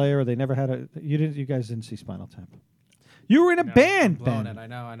bass player. Or they never had a. You guys didn't see Spinal Tap. You were in a No, band, Blown Ben. it. I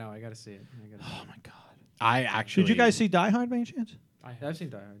know. I got to see it. Oh my God! I actually. Did you guys see Die Hard by any chance? I've seen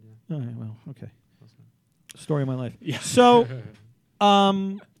Die Hard. Yeah. All right. Well, okay. Story of my life. Yeah. So,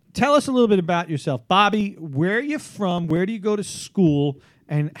 tell us a little bit about yourself, Bobby. Where are you from? Where do you go to school?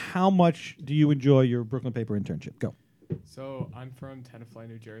 And how much do you enjoy your Brooklyn Paper internship? Go. So I'm from Tenafly,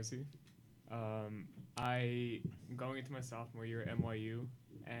 New Jersey. I'm going into my sophomore year at NYU,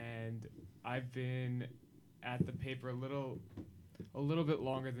 and I've been at the paper a little bit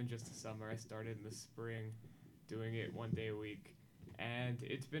longer than just the summer. I started in the spring, doing it 1 day a week, and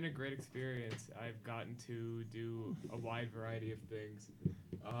it's been a great experience. I've gotten to do a wide variety of things.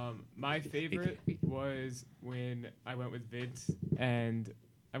 My favorite was when I went with Vince and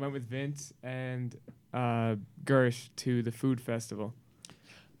Gersh to the food festival.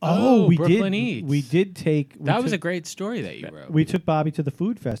 Oh, we Brooklyn did. Eats. We did take. That was a great story that you wrote. We took Bobby to the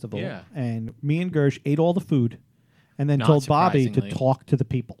food festival. Yeah. And me and Gersh ate all the food, and then Not told Bobby to surprisingly. talk to the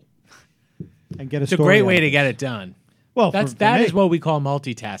people, and get a It's a story great out way of to it. get it done. Well, That me. is what we call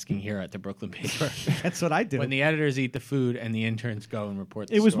multitasking here at the Brooklyn Paper. That's what I do. When the editors eat the food and the interns go and report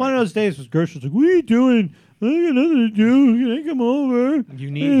the It was story. one of those days. Was Gersh was like, "What are you doing? I got nothing to do. Can I come over?"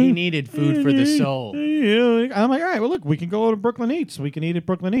 He needed food for the soul. Yeah. I'm like, all right. Well, look, we can go to Brooklyn Eats. We can eat at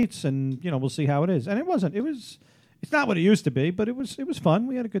Brooklyn Eats, and we'll see how it is. And it wasn't. It was. It's not what it used to be, but it was fun.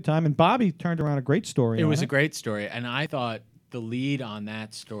 We had a good time, and Bobby turned around a great story. It on was a great story, and I thought the lead on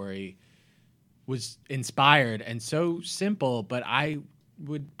that story was inspired and so simple, but I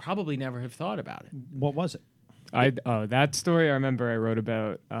would probably never have thought about it. What was it? That story I remember I wrote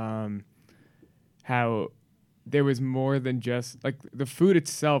about how there was more than just like the food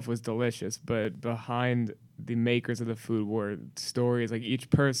itself was delicious, but behind the makers of the food were stories like each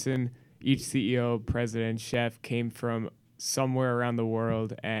person, each CEO, president, chef came from somewhere around the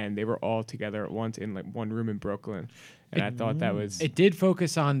world, and they were all together at once in like one room in Brooklyn. And I thought that was It did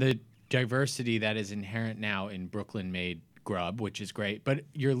focus on the diversity that is inherent now in Brooklyn-made grub, which is great. But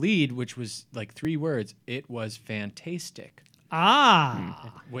your lead, which was like 3 words, it was fantastic,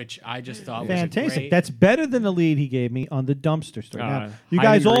 which I just thought was a Fantastic. great. That's better than the lead he gave me on the dumpster story. Now, you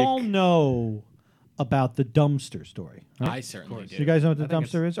Heidi guys all Rick. know about the dumpster story. I certainly So do. you guys know what the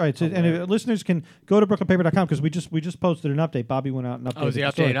dumpster is? All right. So, and if listeners can go to brooklynpaper.com because we just posted an update. Bobby went out and updated Oh, is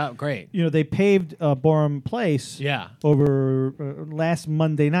the story. update up? Great. You know, they paved Borum Place. Yeah. Over last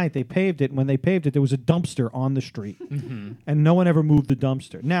Monday night, they paved it. And when they paved it, there was a dumpster on the street, and no one ever moved the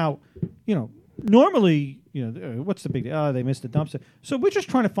dumpster. Now, you know, normally, you know, what's the big deal? Oh, they missed the dumpster. So we're just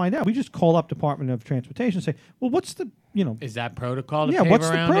trying to find out. We just call up Department of Transportation and say, well, what's the, you know, Is that protocol to yeah, pave what's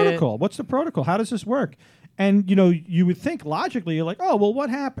the around protocol? What's the protocol? How does this work? And you know, you would think logically, you're like, oh, well, what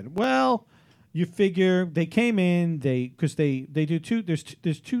happened? Well, you figure they came in, because they do two. There's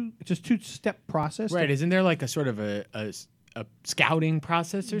two. It's just 2-step process. it? Right. Isn't there like a sort of a scouting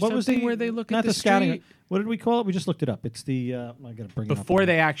process or What something was the where they look not at the scouting? street? What did we call it? We just looked it up. It's the I got to bring it up. Before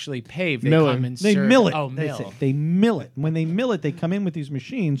they actually pave, they Milling. come and They serve. mill it. Oh, They mill. say. They mill it. When they mill it, they come in with these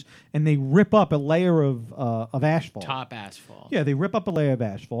machines and they rip up a layer of asphalt. Top asphalt. Yeah, they rip up a layer of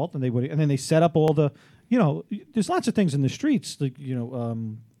asphalt and and then they set up all the, you know, there's lots of things in the streets, like, you know,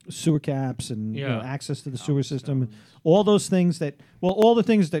 sewer caps and you know, Yeah. access to the sewer system, all those things all the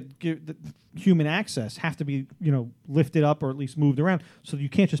things that give that human access have to be, you know, lifted up or at least moved around, so you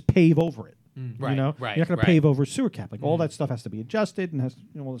can't just pave over it. Right, You know, right, you're not going right. to pave over a sewer cap. Like all that stuff has to be adjusted and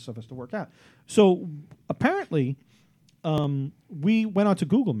all this stuff has to work out. So apparently, we went onto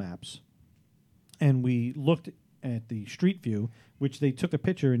Google Maps and we looked at the street view, which they took a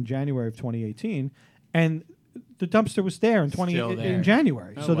picture in January of 2018, and the dumpster was there in Still there. in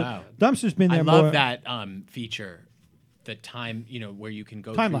January. Oh, so wow. the dumpster's been there. I love more, that feature, the time, you know, where you can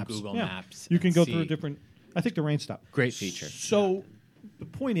go time through lapse. Google yeah. Maps. You can and go see. through different. I think the rain stopped. Great feature. So the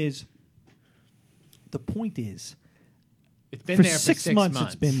point is, It's been for there for 6 months,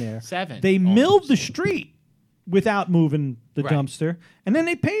 it's been there. 7. They almost. milled the street without moving the Right. dumpster, and then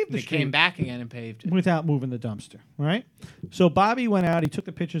they paved the They street came back again and paved it. without moving the dumpster. Right. So Bobby went out. He took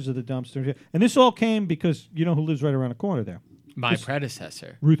the pictures of the dumpster, and this all came because you know who lives right around the corner there. My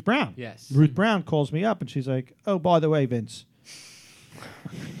predecessor. Ruth Brown. Yes. Ruth Brown calls me up and she's like, "Oh, by the way, Vince."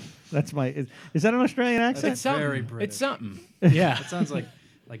 That's my. Is that an Australian accent? It's something. very British. It's something. Yeah. It sounds like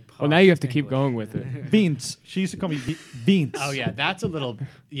Well, now you have to posh keep English. going with it. Vince. She used to call me Vince. Oh yeah, that's a little.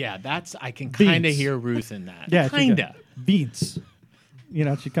 Yeah, that's. I can kind of Beans. hear Ruth in that. Yeah, she kinda. goes, Vince. You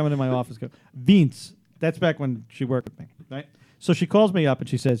know, she'd come into my office, go, Vince. That's back when she worked with me, right? So she calls me up and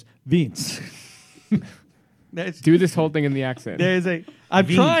she says, Vince. Do this whole thing in the accent. There's a. I'm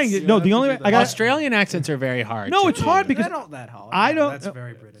Vince. trying. You No, have the to only do way that. I got. Australian accents are very hard. No, to it's do. hard because They're not that hard. I don't- That's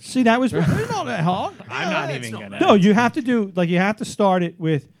very British. See, that was not that hard. I'm not even gonna. No, you have to do you have to start it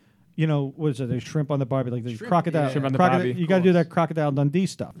with, you know, what is it? There's shrimp on the barbie, like the Shrimp, crocodile. yeah. Shrimp on the crocodile- barbie. You got to do Of that course. Crocodile Dundee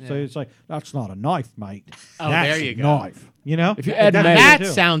stuff. So Yeah. it's like that's not a knife, mate. Oh, That's there you a go. Knife. You know. If you add That's mayo- what That you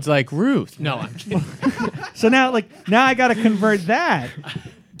do. sounds like Ruth. No, I'm kidding. So now I got to convert that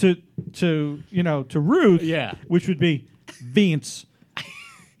to you know to Ruth. Yeah. Which would be Vince.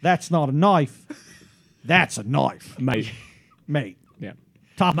 That's not a knife. That's a knife, Mate. mate. Yeah.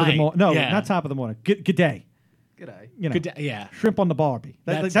 Top of the Mate, morning. No, yeah. not top of the morning. Good day. G'day. You know. Good day, yeah. Shrimp on the barbie.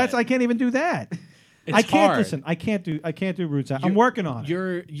 That's That's it. I can't even do that. It's I can't hard. listen. I can't do Ruth's. I'm working on it.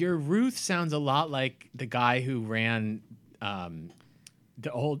 Your Ruth sounds a lot like the guy who ran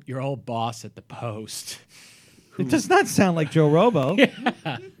your old boss at the Post. It does not sound like Joe Robo.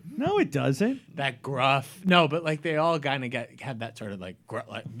 No, it doesn't. That gruff. No, but like they all kind of have that sort of like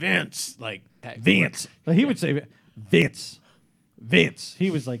like Vince, like that. Vince. But he would say Vince. Vince.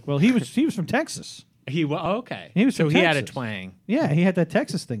 He was like, well, he was from Texas. Okay. He was so from he had a Texas. twang. Yeah, he had that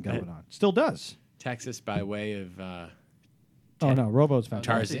Texas thing going on. Still does. Texas by way of Oh no, Robo's I'd found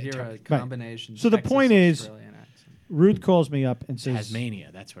like to Tarzan. hear a combination. So the Texas point is- Australian accent. Ruth calls me up and says Tasmania.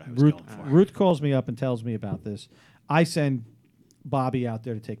 That's what I was Ruth, going for. Ruth calls me up and tells me about this. I send Bobby out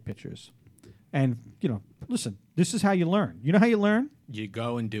there to take pictures. And, you know, listen, this is how you learn. You know how you learn? You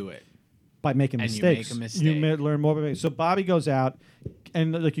go and do it. By making And you mistakes. make a mistake. You learn more by mistakes. So Bobby goes out,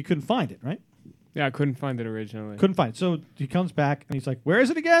 and like you couldn't find it, right? Yeah, I couldn't find it originally. Couldn't find it. So he comes back, and he's like, where is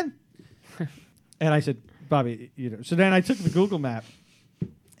it again? And I said, Bobby, you know. So then I took the Google map,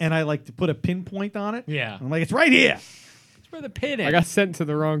 and I like to put a pinpoint on it. Yeah. I'm like, it's right here. It's where the pin is. I got sent to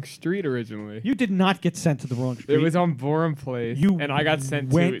the wrong street originally. You did not get sent to the wrong street. It was on Borum Place, You and I got sent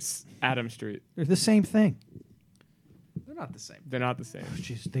went- to Adam Street. They're the same thing. not the same. They're not the same.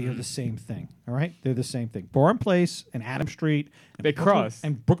 Jeez, they are the same thing. All right, they're the same thing. Borum Place and Adam Street, and They Brooklyn- cross.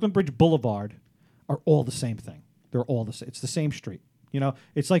 and Brooklyn Bridge Boulevard are all the same thing. They're all the same. It's the same street. You know,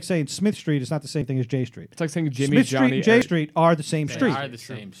 it's like saying Smith Street is not the same thing as J Street. It's like saying Jimmy, Smith Johnny, Street and J Eric. Street are the same They street. are the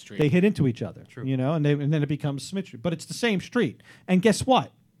same street. They hit into each other. True. You know, and then it becomes Smith Street. But it's the same street. And guess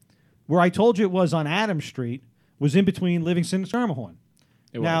what? Where I told you it was on Adams Street was in between Livingston and Skirmahorn.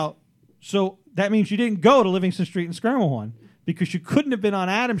 It was. Now, so that means you didn't go to Livingston Street and Skirmahorn because you couldn't have been on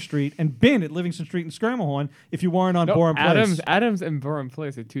Adams Street and been at Livingston Street and Skirmahorn if you weren't on No, Borum Place. Adams and Borum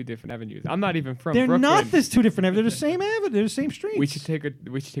Place are two different avenues. I'm not even from They're Brooklyn. not this two different avenues. They're the same avenue. They're the same streets. We should take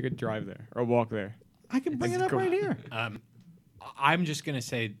a drive there or walk there. I can bring it Let's up go. right here. I'm just gonna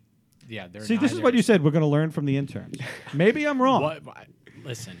say, yeah. They're See, this is neither. what you said. We're going to learn from the interns. Maybe I'm wrong. What?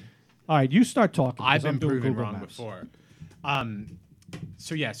 Listen, All right, you start talking. 'cause I've I'm been doing proven Google wrong Maps. before.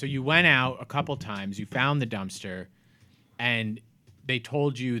 So you went out a couple times. You found the dumpster, and they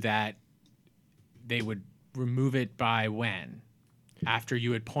told you that they would remove it by when? After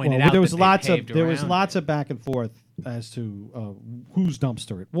you had pointed Well, out there was that they lots of paved there was around lots of back and forth as to whose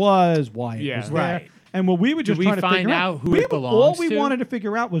dumpster it was, why it Yeah. was there, Right. and what we were just we trying to find figure out who we it were- All belongs we to? wanted to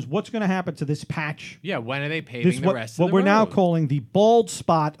figure out was what's going to happen to this patch. Yeah, when are they paving This the what, rest what of the we're now road? calling the bald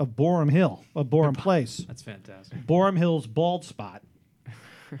spot of Borum Hill, of Borum Place. That's fantastic. Borum Hill's bald spot.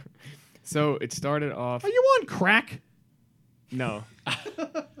 So it started off. Are you on crack? No,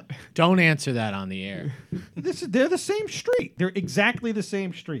 Don't answer that on the air. They're the same street. They're exactly the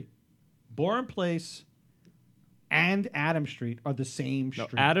same street. Borum Place and Adam Street are the same no.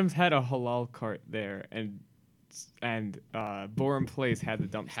 street. Adams had a halal cart there, and Borum Place had the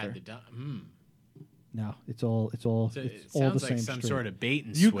dumpster. Had the No, it's all so all it the sounds same like some street. sort of bait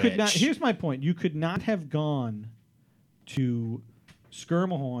and You switch. could not. Here's my point. You could not have gone to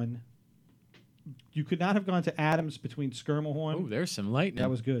Skirmahorn. You could not have gone to Adams between Skirmahorn. Oh, there's some lightning. That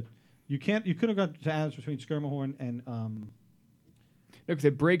was good. You can't. You could have gone to Adams between Skirmahorn and. No, because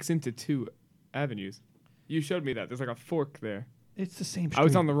it breaks into two avenues. You showed me that. There's like a fork there. It's the same street. I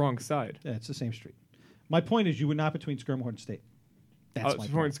was on the wrong side. Yeah, it's the same street. My point is, you were not between Skirmahorn and State. I That's was my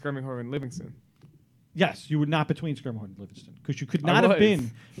between point. Skirmahorn and Livingston. Yes, you were not between Skirmahorn and Livingston because you could I not have was.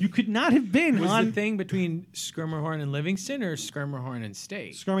 been. You could not have been Was on the thing between Skirmahorn and Livingston or Skirmahorn and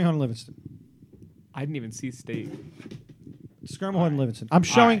State? Skirmahorn and Livingston. I didn't even see State. Skirmahorn and Livingston. I'm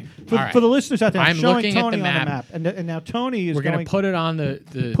showing right. All right. for the listeners out there. I'm I'm showing looking at Tony the on the map. map, and now Tony is We're going going to put it on the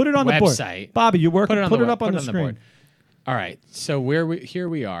put it on the website. board. Bobby, you're working. Put it on Put the it web- up on put the it screen. board. All right. So here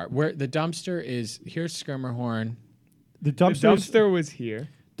we are. Where the dumpster is. Here's Skirmahorn. The The dumpster. dumpster was here,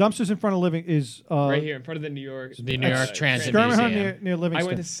 Dumpsters in front of Living is right here in front of the New York. The New York Transit Skirmahorn Museum. near I Livingston.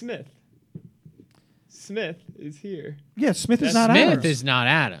 went to Smith. Smith is here. Yeah, Smith is That's not Smith Adams. is not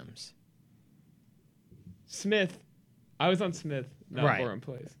Adams. Smith. I was on Smith, not Right. Borum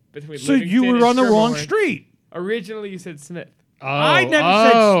Place. Between So you Livingston were and on the wrong Skirmahorn. street. Originally, you said Smith. Oh, I never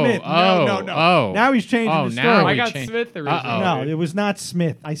said Smith. No. Oh. Now he's changing Oh, the now story. I we got changed- Smith originally. Uh-oh. No, it was not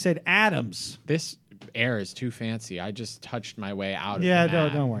Smith. I said Adams. This air is too fancy. I just touched my way out of Yeah, the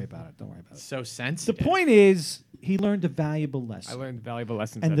map. don't worry about it. Don't worry about it. So The sensitive. point is, he learned a valuable lesson. I learned valuable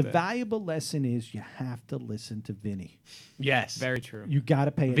lessons. and that the day. valuable lesson is you have to listen to Vinny. Yes. Very true. You got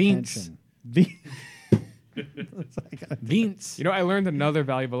to pay Vince. attention. Vin- Vince. You know, I learned another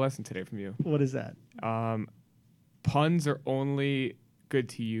valuable lesson today from you. What is that? Puns are only good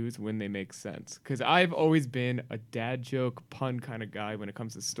to use when they make sense. Because I've always been a dad joke pun kind of guy when it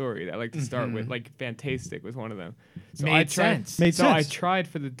comes to stories. I like to start with like Fantastic was one of them. So Made I tried, sense. Made so I sense. tried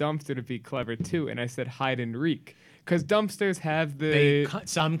for the dumpster to be clever too, and I said hide and reek. Because dumpsters have They, the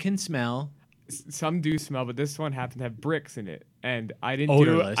some can smell. some do smell, but this one happened to have bricks in it, and I didn't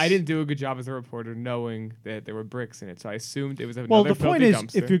Odorless. do a good job as a reporter knowing that there were bricks in it. So I assumed it was another Well, the point filthy is,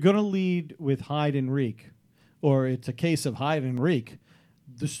 dumpster. if you're going to lead with hide and reek, or it's a case of hide and reek,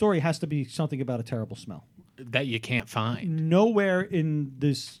 the story has to be something about a terrible smell. That you can't find. Nowhere in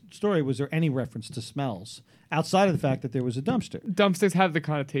this story was there any reference to smells outside of the fact that there was a dumpster. dumpsters have the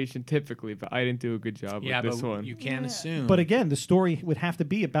connotation typically, but I didn't do a good job Yeah, with this but one. you can't assume. But again, the story would have to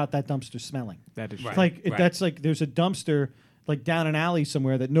be about that dumpster smelling. That is Right. true. Like right. that's like there's a dumpster like down an alley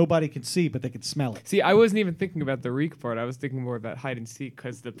somewhere that nobody can see, but they can smell it. See, I wasn't even thinking about the reek part. I was thinking more about hide and seek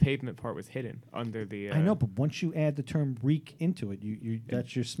because the pavement part was hidden under the. I know, but once you add the term reek into it, you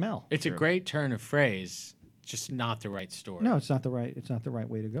that's your smell. it's a Sure. great turn of phrase, just not the right story. No, it's not the right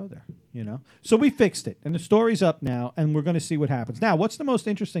way to go there, you know. So we fixed it, and the story's up now, and we're going to see what happens. Now, what's the most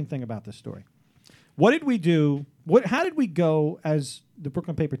interesting thing about this story? What did we do? How did we go, as the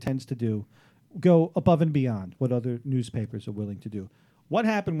Brooklyn paper tends to do, go above and beyond what other newspapers are willing to do? What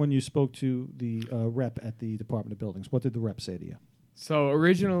happened when you spoke to the rep at the Department of Buildings? What did the rep say to you? So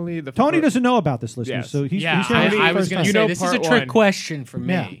originally, the Tony doesn't know about this, listeners. Yes. So he's Yeah, hearing it for the I was first going time. to You know say this is a part trick one. question for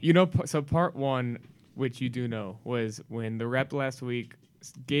me. Yeah. You know, so part one, which you do know, was when the rep last week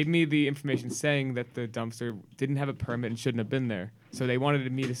gave me the information saying that the dumpster didn't have a permit and shouldn't have been there. So they wanted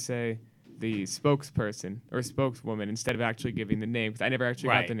me to say the spokesperson or spokeswoman instead of actually giving the name, because I never actually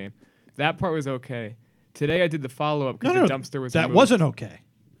Right. got the name. That part was okay. Today I did the follow-up because No, the dumpster was that removed. wasn't okay.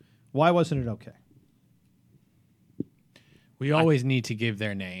 Why wasn't it okay? We always need to give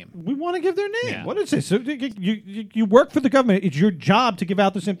their name. We want to give their name. Yeah. What is this? So you work for the government. It's your job to give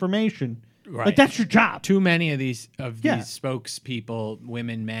out this information. Right. Like that's your job. Too many of these Yeah. spokespeople,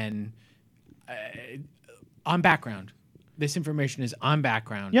 women, men, on background. This information is on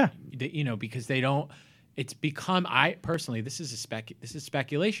background. Yeah. Because they don't. It's become. I personally, this is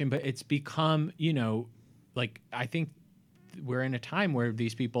speculation, but it's become. Like I think we're in a time where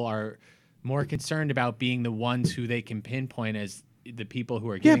these people are more concerned about being the ones who they can pinpoint as the people who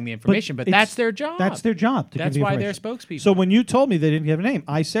are giving the information, but it's- that's their job. That's their job. To That's give the why they're information. spokespeople. So when you told me they didn't have a name,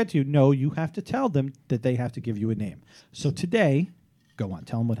 I said to you, no, you have to tell them that they have to give you a name. So today, go on,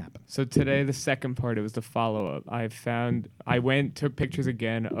 tell them what happened. So today, the second part, it was the follow-up. I took pictures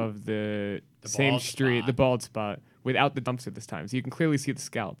again of the same bald street, spot. the bald spot, without the dumpster this time. So you can clearly see the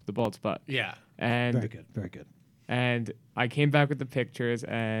scalp, the bald spot. yeah. And Very good. Very good. And I came back with the pictures,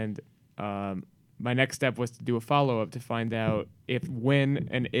 and my next step was to do a follow-up to find out when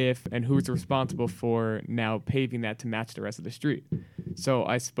and who's responsible for now paving that to match the rest of the street. So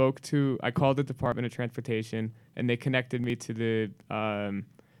I called the Department of Transportation, and they connected me to the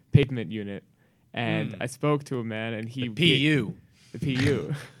pavement unit. And I spoke to a man, and he PU. the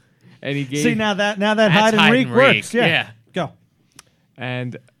PU, and he gave See now that That's hide and reek works. Yeah. Yeah. Go.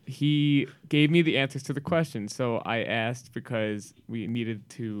 and he gave me the answers to the questions. So I asked, because we needed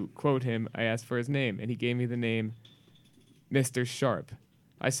to quote him, I asked for his name, and he gave me the name Mr. Sharp.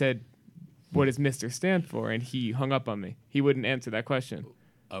 I said, what does Mr. stand for? And he hung up on me. He wouldn't answer that question.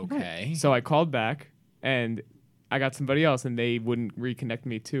 Okay. So I called back, and I got somebody else, and they wouldn't reconnect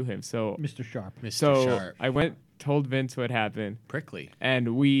me to him. So Mr. Sharp. Mr. so Sharp. I went, told Vince what happened, Prickly.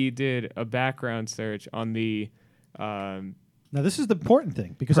 and we did a background search on the Now this is the important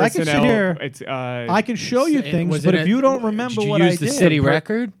thing because I can sit personnel. here. It's I can show you things, Was but it if you don't remember did you what use I the did, city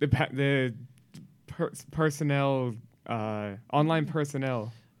record? the personnel, online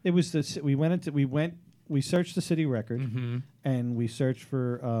personnel. it was this. We searched the city record Mm-hmm. and we searched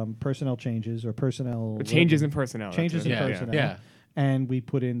for personnel changes or personnel Changes in personnel. Changes that's in it. Yeah, personnel. yeah. And we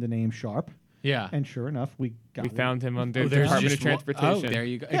put in the name Sharp, Yeah. and sure enough, we got We found him under Oh, there's Department of just Transportation. Oh, there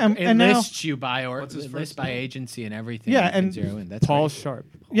you go. Yeah, it and now- lists you by What's his it first lists by name? agency and everything. Yeah, you can and zero in. That's Paul right. Sharp.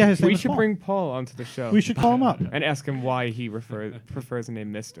 Yeah, his name We is should Paul. bring Paul onto the show. We should call him up, and ask him why he prefers the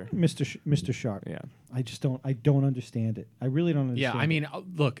name Mister. Mr. Sharp. Yeah. I just don't. I don't understand it. I really don't Yeah, understand. I mean,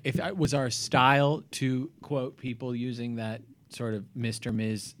 look, if it was our style to quote people using that sort of Mr.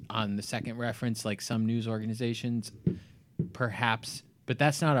 Ms. on the second reference, like some news organizations, perhaps, but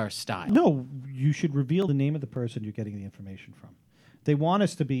that's not our style. No, you should reveal the name of the person you're getting the information from. They want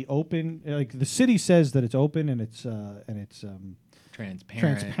us to be open. Like the city says that it's open and it's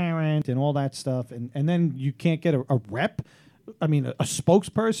transparent and all that stuff, and then you can't get a rep. I mean, a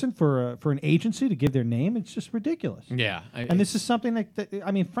spokesperson for an agency to give their name. It's just ridiculous. Yeah. And this is something that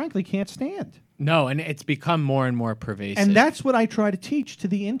I mean, frankly, can't stand. No, and it's become more and more pervasive. And that's what I try to teach to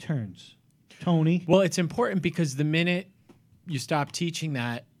the interns, Tony. Well, it's important because the minute you stop teaching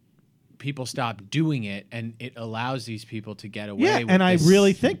that, people stop doing it, and it allows these people to get away Yeah, with and I this,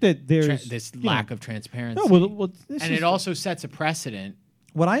 really think that there's this you know, lack of transparency. No, well, this and is it also sets a precedent.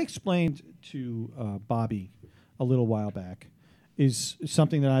 what I explained to Bobby a little while back is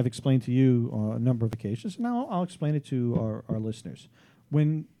something that I've explained to you on a number of occasions. Now I'll explain it to our listeners.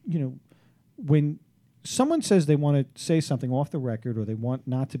 When someone says they want to say something off the record or they want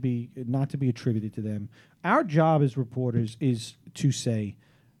not to be attributed to them, our job as reporters is to say,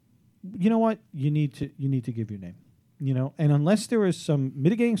 you know what, you need to give your name, and unless there is some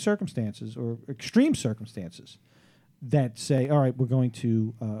mitigating circumstances or extreme circumstances that say, all right, we're going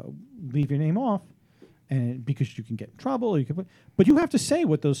to leave your name off, and because you can get in trouble, or but you have to say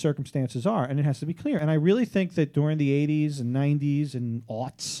what those circumstances are, and it has to be clear. And I really think that during the 80s and 90s and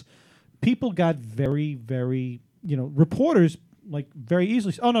aughts, people got very, very, reporters like very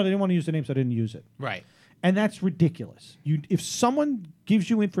easily. Oh no, they didn't want to use the name, so I didn't use it. Right. And that's ridiculous. If someone gives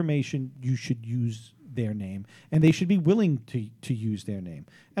you information, you should use their name, and they should be willing to use their name.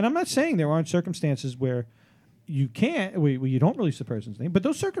 And I'm not saying there aren't circumstances where you can't, where you don't release the person's name, but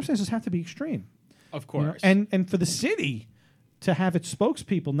those circumstances have to be extreme. Of you know? course. And for the city, to have its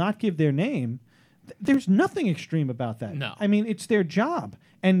spokespeople not give their name, there's nothing extreme about that. No. I mean, it's their job,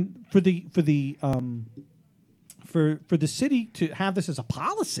 and for the city to have this as a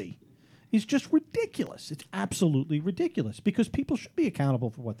policy is just ridiculous. It's absolutely ridiculous because people should be accountable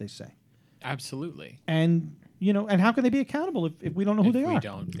for what they say. Absolutely. And and how can they be accountable if we don't know who they we are?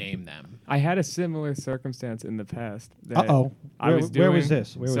 don't name them. I had a similar circumstance in the past. Uh-oh. Where was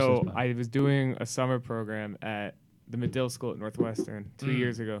this? Where was so this? I was doing a summer program at the Medill School at Northwestern 2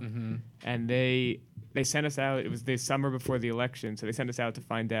 years ago, and they sent us out. It was the summer before the election, so they sent us out to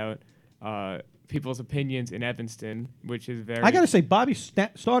find out people's opinions in Evanston, which is very. I got to say, Bobby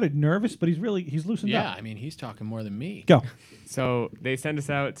started nervous, but he's loosened Yeah, up. I mean, he's talking more than me. Go. So they sent us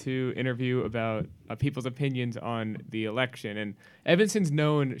out to interview about people's opinions on the election, and Evanston's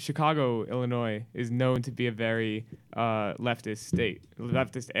known. Chicago, Illinois, is known to be a very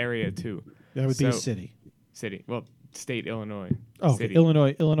leftist area too. That would be a So- city. City, well, state Illinois. Oh, city.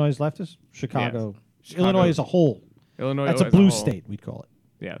 Illinois is leftist. Chicago. Chicago. Illinois as a whole. Illinois. That's a as blue whole. state, we'd call it.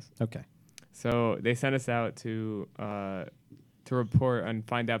 Yes. Okay. So they sent us out to report and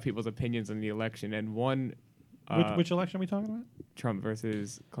find out people's opinions on the election, and one Which election are we talking about? Trump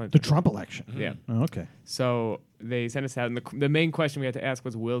versus The Clinton. Trump election. Yeah. Oh, okay. So they sent us out, and the main question we had to ask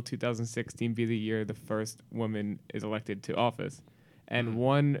was, will 2016 be the year the first woman is elected to office? And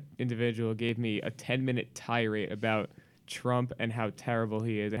one individual gave me a 10-minute tirade about Trump and how terrible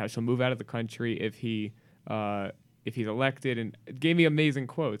he is, and how she'll move out of the country if he's elected, and it gave me amazing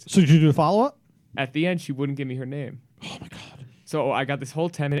quotes. So did you do a follow up? At the end, she wouldn't give me her name. Oh my God. So I got this whole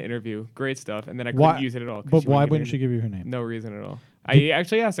 10-minute interview, great stuff, and then I Why- couldn't use it at all. 'cause But why wouldn't wouldn't she give give you her name? me no reason at all. I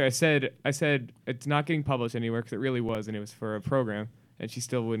actually asked her. I said it's not getting published anywhere because it really was, and it was for a program. And she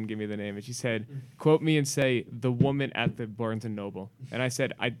still wouldn't give me the name. And she said, "Quote me and say the woman at the Barnes and Noble." And I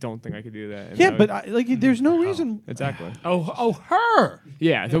said, "I don't think I could do that." And Yeah, that but there's no reason. exactly. Oh, her.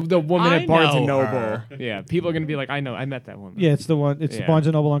 Yeah, the woman I at Barnes and know Noble. her. Yeah, people are gonna be like, "I know, I met that woman." Yeah, it's the one. It's the Yeah. Barnes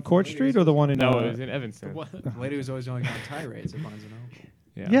and Noble on Court Street, or the one in. No, it was in Evanston. The lady was always going on tirades at Barnes and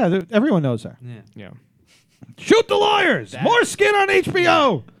Noble. Yeah. Yeah, everyone knows her. Yeah. Yeah. Shoot the lawyers. More skin on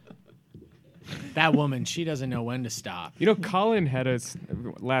HBO. That woman, she doesn't know when to stop. You know, Colin had us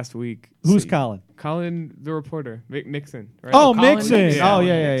last week. Who's see- Colin? Colin, the reporter, Mixon. Right? Oh, Colin Mixon. Mixon. Oh,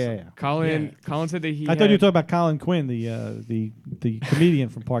 yeah. Colin said that he. I thought you were talking about Colin Quinn, the comedian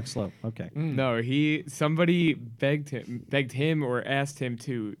from Park Slope. Okay. No, somebody begged him or asked him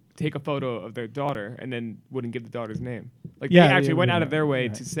to take a photo of their daughter and then wouldn't give the daughter's name. Like Yeah, they actually yeah, went yeah, out of their way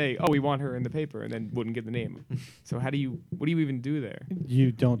right. to say, "Oh, we want her in the paper," and then wouldn't give the name. So what do you even do there?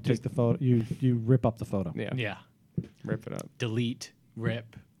 You don't take the photo. You rip up the photo. Yeah, Yeah. rip it up. Delete,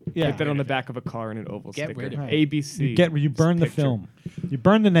 rip. Yeah. Put that on the back of a car in an oval Get sticker. rid of it. ABC. You burn the picture. film. You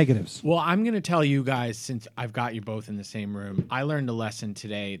burn the negatives. Well, I'm going to tell you guys, since I've got you both in the same room, I learned a lesson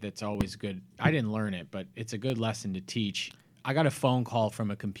today that's always good. I didn't learn it, but it's a good lesson to teach. I got a phone call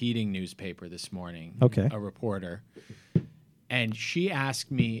from a competing newspaper this morning. Okay. A reporter. And she asked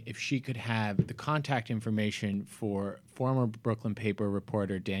me if she could have the contact information for former Brooklyn paper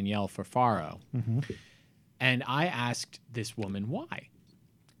reporter Danielle Fafaro. And I asked this woman why.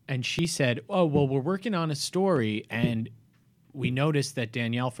 And she said, "Oh, well, we're working on a story, and we noticed that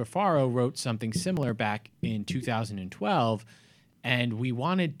Danielle Fafaro wrote something similar back in 2012, and we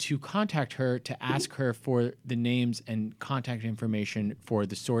wanted to contact her to ask her for the names and contact information for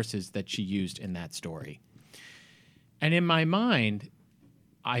the sources that she used in that story." And in my mind,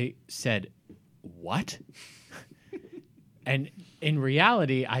 I said, "What?" And in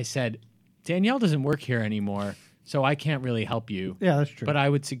reality, I said, "Danielle doesn't work here anymore, so I can't really help you. Yeah, that's true. But I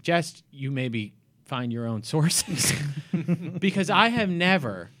would suggest you maybe find your own sources." Because I have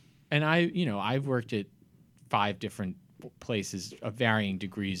never, and I've worked at 5 different places of varying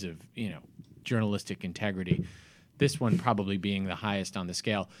degrees of, journalistic integrity. This one probably being the highest on the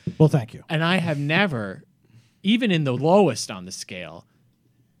scale. Well, thank you. And I have never, even in the lowest on the scale,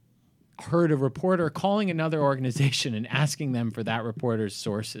 heard a reporter calling another organization and asking them for that reporter's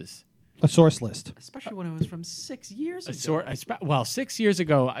sources. A source list. Especially when it was from 6 years ago. 6 years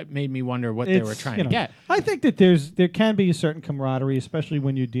ago, it made me wonder what they were trying to get. I think that there can be a certain camaraderie, especially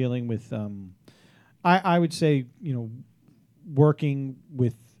when you're dealing with. I would say working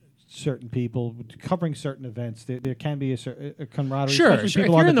with certain people, covering certain events. There can be a camaraderie. Sure. especially If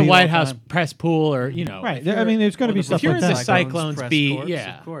people you're on in the beat all White House time. press pool, or Right. I mean, there's going to be stuff you're like in the that. Cyclones press beat, corps,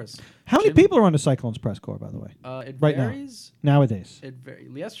 yeah. Of course. How many Jim- people are on the Cyclones press corps, by the way, It right now? varies. nowadays?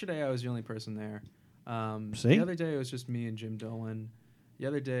 Yesterday, I was the only person there. See? The other day, it was just me and Jim Dolan. The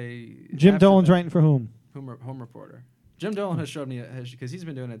other day, Jim after Dolan's that- writing for whom? Home reporter. Jim Dolan has showed me because he's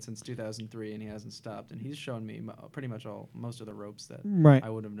been doing it since 2003 and he hasn't stopped, and he's shown me pretty much most of the ropes that Right. I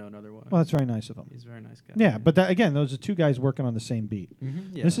would have known otherwise. Well, that's very nice of him. He's a very nice guy. Yeah, but again, those are two guys working on the same beat.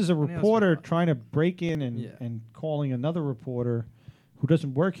 Yeah, This is a and he has reporter fun. trying to break in and, Yeah. and calling another reporter who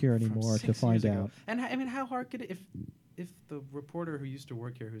doesn't work here From anymore to 6 find years ago. out. And I mean, how hard could it if the reporter who used to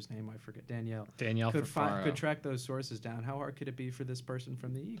work here, whose name I forget, Danielle Danielle Ferraro. could track those sources down? How hard could it be for this person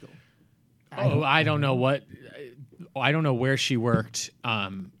from the Eagle? I don't know what. I don't know where she worked.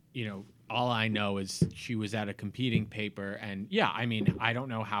 All I know is she was at a competing paper, and yeah, I mean, I don't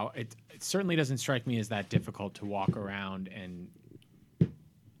know how. It certainly doesn't strike me as that difficult to walk around and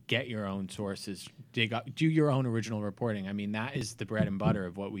get your own sources, dig up, do your own original reporting. I mean, that is the bread and butter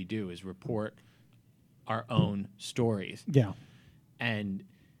of what we do: is report our own stories. Yeah. And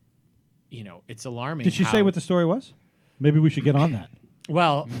it's alarming. Did she say how- what the story was? Maybe we should get on that.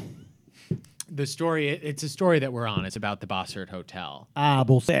 Well, the story, it's a story that we're on. It's about the Bossert Hotel, Ah,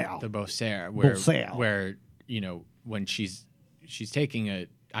 Bolsell. the Beaucaire, Beaucaire. where when she's taking I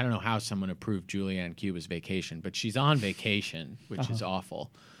don't know how someone approved Julianne Cuba's vacation, but she's on vacation, which is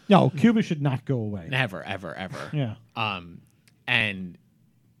awful. No, Cuba should not go away. Never, ever, ever. Yeah. And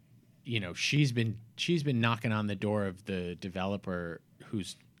she's been knocking on the door of the developer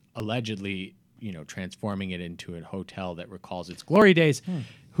who's allegedly transforming it into a hotel that recalls its glory days,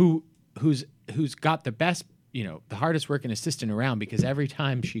 who's got the best, the hardest working assistant around, because every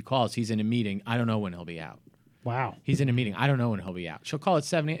time she calls, he's in a meeting. I don't know when he'll be out. Wow. He's in a meeting. I don't know when he'll be out. She'll call at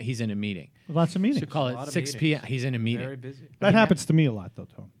 7 a.m. He's in a meeting. Lots of meetings. She'll call A lot at of 6 meetings. p.m. He's in a meeting. Very busy. That happens to me a lot, though,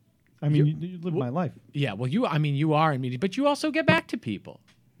 Tom. I mean, you live my life. Yeah, well, you are in meetings, but you also get back to people.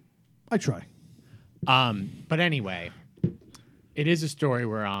 I try. But anyway, it is a story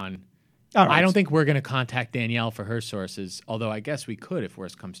we're on. All right. I don't think we're going to contact Danielle for her sources, although I guess we could if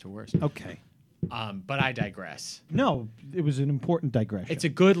worst comes to worst. Okay. But I digress. No, it was an important digression. It's a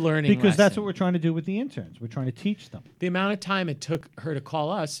good learning because that's lesson. what we're trying to do with the interns. We're trying to teach them. The amount of time it took her to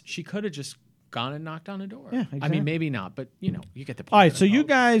call us, she could have just gone and knocked on a door. Yeah, I exactly. mean, maybe not, but you get the point. All right, of so it. you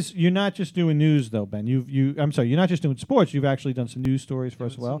guys, you're not just doing news though, Ben. I'm sorry, you're not just doing sports. You've actually done some news stories for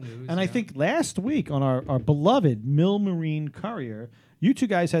us as Doing well. some news, And I yeah. think last week on our beloved Mill Marine Courier, you two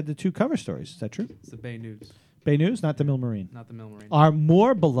guys had the two cover stories. Is that true? It's the Bay News, Bay News, not the Mill Marine. not the Mill Marine. Our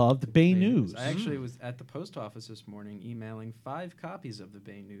more beloved Bay News. I actually was at the post office this morning emailing 5 copies of the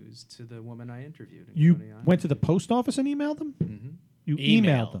Bay News to the woman I interviewed. in You Coney Island. went to the post office and emailed them? Mhm. You Emailed.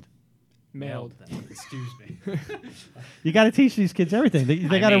 emailed them. Mailed. them. Excuse me. You got to teach these kids everything. They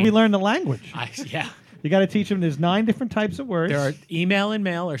I got to mean- relearn the language. Yeah. You got to teach them there's 9 different types of words. There are email and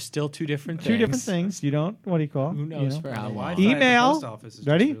mail are still two different two things. different things. You don't, what do you call? Who you knows know? for how The long? Wi-Fi at the Email. post office is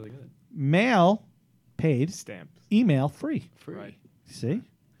Ready? just really good. Mail paid, Stamps. email free. Free. Right. See?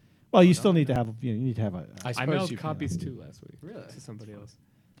 Well, you still need to have you need to have a. I I suppose mailed you can. copies too last week. Really? To somebody else.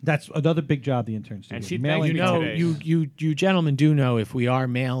 That's another big job the interns do. And she Mailing thanked You me copies. know, today. you gentlemen do know if we are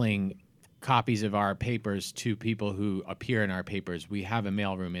mailing copies of our papers to people who appear in our papers, we have a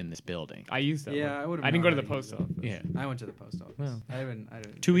mailroom in this building. I used that. Yeah, one. I would have. I didn't go to the post office. Yeah. I went to the post office. Well. I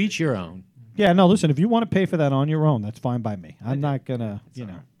didn't. To each your own. Yeah, no. Listen, if you want to pay for that on your own, that's fine by me. I'm did. not gonna, It's you all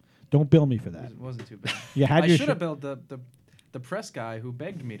know, right. don't bill me for that. It wasn't too bad. You had I your should sh- have billed the press guy who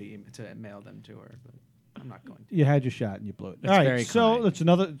begged me to mail them to her, but I'm not going to. You had your shot and you blew it. That's All right, very so kind. it's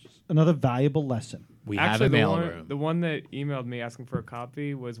another valuable lesson. We Actually, have a the one, mailroom. the one that emailed me asking for a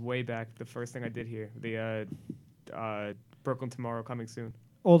copy was way back. The first thing I did here, the Brooklyn Tomorrow coming soon.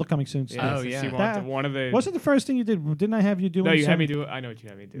 All the coming soon Oh, stuff. so yeah. She That- wanted one of the. Wasn't the first thing you did? Didn't I have you do? No, you had me do it. I know what you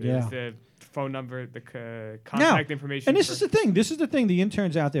had me do. Yeah. It was the phone number, the contact information. And this for- is the thing. This is the thing. The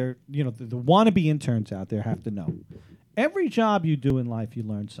interns out there, you know, the wannabe interns out there have to know. Every job you do in life, you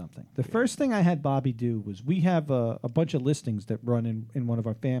learn something. The first thing I had Bobby do was we have a bunch of listings that run in one of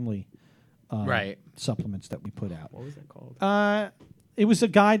our family Right. supplements that we put out. What was that called? It was a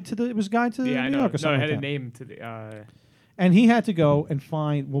guide to the yeah, I New know. York or No, something it had like a that. name to the. And he had to go and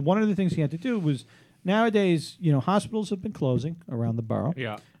find. Well, one of the things he had to do was nowadays, you know, hospitals have been closing around the borough.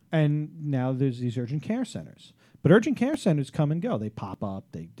 Yeah. And now there's these urgent care centers. But urgent care centers come and go. They pop up,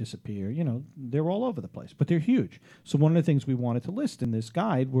 they disappear. You know, they're all over the place, but they're huge. So one of the things we wanted to list in this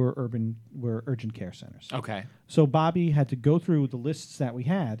guide were urgent care centers. Okay. So Bobby had to go through the lists that we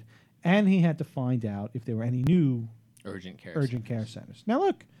had, and he had to find out if there were any new Urgent care. urgent care centers. Now,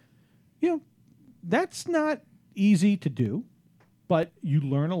 look, you know, that's not easy to do, but you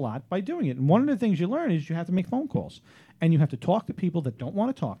learn a lot by doing it. And one of the things you learn is you have to make phone calls, and you have to talk to people that don't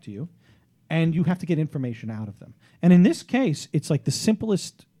want to talk to you, and you have to get information out of them. And in this case, it's like the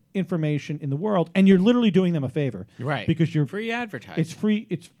simplest information in the world, and you're literally doing them a favor, Right. Because you're Free advertising. it's free.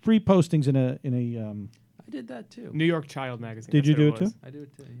 It's free postings in a did that too. New York Child magazine. Did that's you what do it was. too? I do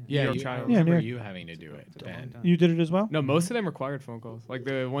it too. Yeah, York you, I Child. remember Yeah, you having to do it, Took a long Ben. time. You did it as well. No, most of them required phone calls. Like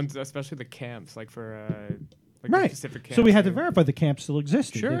the ones, especially the camps, like for like Right. the specific camps. So we had to yeah. verify the camp still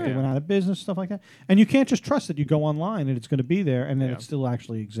existed. Sure. If they went out of business, stuff like that. And you can't just trust that you go online and it's going to be there and then Yeah. it still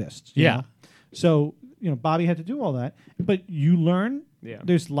actually exists. you Yeah. know? So, Bobby had to do all that. But you learn, Yeah.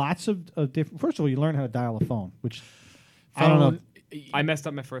 there's lots of different. First of all, you learn how to dial a phone, which I don't know. I messed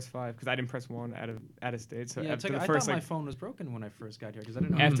up my first 5 because I didn't press 1 out of state. So Yeah, after the I first thought my like phone was broken when I first got here because I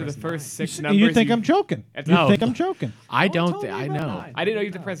didn't know. after how the to press first 6 You numbers, think I'm joking. After- You No. think I'm joking. I No one don't. told me I about know. nine. I didn't know you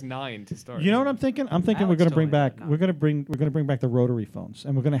had to No. press 9 to start. You know what I'm thinking? I'm thinking Alex we're going to told bring me back. that, no. We're going to bring back the rotary phones,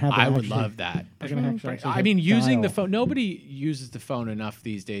 and we're going to have. I them would actually- love that. We're gonna actually I mean, using the dial. phone. Nobody uses the phone enough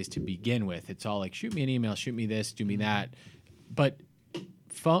these days to begin with. It's all like, shoot me an email, shoot me this, do me that. But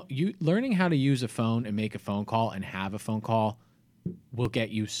learning how to use a phone and make a phone call and have a phone call will get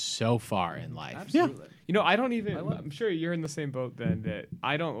you so far in life. Absolutely. You know, I don't even. I love I'm sure you're in the same boat then. That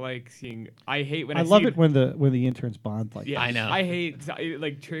I don't like seeing. I hate when I I love see, it when the interns bond like. Yeah, I know. I hate it,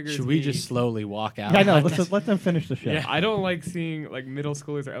 like triggers. Should we me. just slowly walk out? that. I know. Let them finish the show. Yeah. I don't like seeing like middle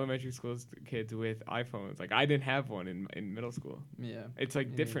schoolers or elementary schools kids with iPhones. Like I didn't have one in middle school. Yeah. It's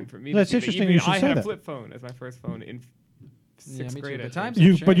like different for me. That's to see that. interesting Even you should I say had that. a flip phone as my first phone in Yeah, sixth me too. grade. The I think. times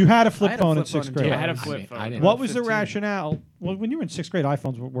You, have but you changed. had a I flip had phone in flip sixth in grade. Yeah, I had a 2000. flip phone. I didn't. What was the 15. rationale? Well, when you were in sixth grade,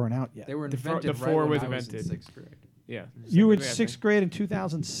 iPhones weren't out yet. They were The four- invented the right four when was I was in invented. sixth grade. Yeah. You were in Second grade, I sixth think. grade in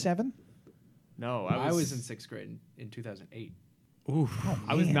 2007. No, I was in sixth grade in 2008. Ooh.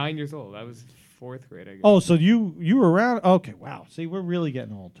 I was Man. 9 years old. I was fourth grade. I guess. Oh, so you were around? Okay, wow. See, we're really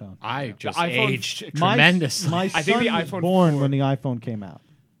getting old, Tone. I just iPhone- aged My- tremendously. My I son think the was iPhone born 4 when the iPhone came out.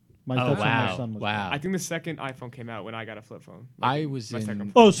 Oh, That's when my wow. son was Wow. I think the second iPhone came out when I got a flip phone. I was my in-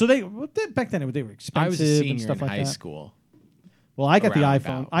 second. Oh, so back then they were expensive I was a and senior stuff in like high that. school. Well, I got the Around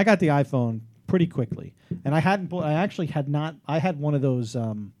iPhone. about. I got the iPhone pretty quickly, and I hadn't. I actually had not. I had one of those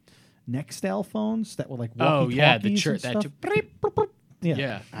Nextel phones that were like Oh yeah, the walkie-talkies church. and That stuff. Yeah.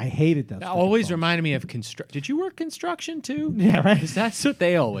 Yeah. I hated those. that fucking always phones. reminded me of construction. Did you work construction too? Yeah, right. Because that's what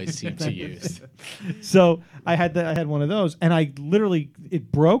they always seem to use. So I had one of those, and I literally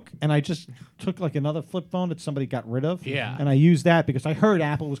it broke, and I just took like another flip phone that somebody got rid of. Yeah. And I used that because I heard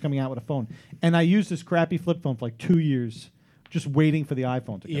Apple was coming out with a phone, and I used this crappy flip phone for like 2 years, just waiting for the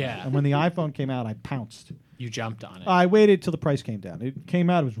iPhone to come Yeah. out. And when the iPhone came out, I pounced. You jumped on it. I waited till the price came down. It came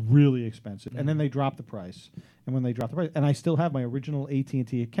out; it was really expensive, and then they dropped the price. And when they dropped the price, and I still have my original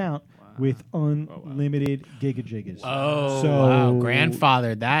AT&T account with unlimited gigajiggers. oh So- wow,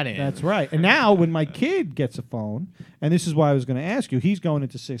 grandfathered that in. That's right. And now, when my kid gets a phone, and this is why I was going to ask you, he's going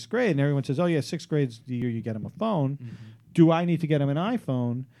into sixth grade, and everyone says, "Oh yeah, sixth grade's the year you get him a phone." Do I need to get him an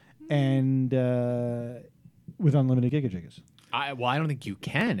iPhone and with unlimited gigajiggers? I don't think you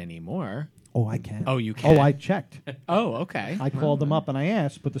can anymore. Oh, I can. Oh, you can. Oh, I checked. Oh, okay. I called them up and I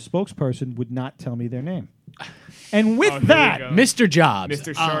asked, but the spokesperson would not tell me their name. And with Oh, here we that, go. Mr. Jobs.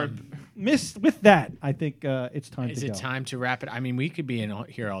 Mr. Sharp. with that, I think it's time Is to it go. time to wrap it? I mean, we could be in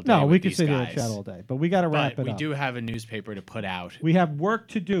here all day. No, with we could these sit here and guys, chat all day, but we got to wrap But it we up. do have a newspaper to put out. We have work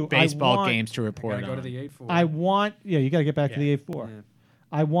to do. Baseball games to report Gotta go on. to the 8-4. I want. Yeah, you got to get back to Yeah. the A4. Yeah.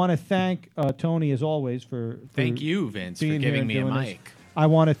 I want to thank Tony as always for Thank you, Vince, for being here giving and me a doing this. mic. I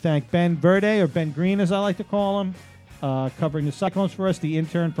want to thank Ben Verde, or Ben Green as I like to call him, covering the Cyclones for us. The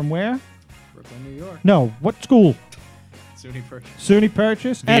intern from where? Brooklyn, New York. No, what school? SUNY Purchase. SUNY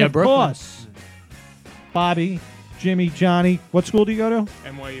Purchase. Via And of Brooklyn. course, Bobby, Jimmy, Johnny. What school do you go to?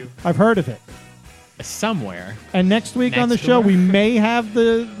 NYU. I've heard of it. Somewhere. And next week on the Next show, door. we may have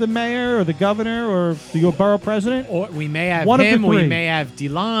the mayor or the governor or the borough president. Or we may have One of the him. We three. may have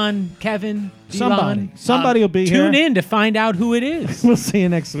Delon, Kevin, Delon. Somebody. Somebody will be Tune here. in to find out who it is. We'll see you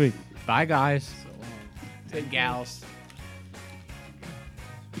next week. Bye, guys. So long. And gals.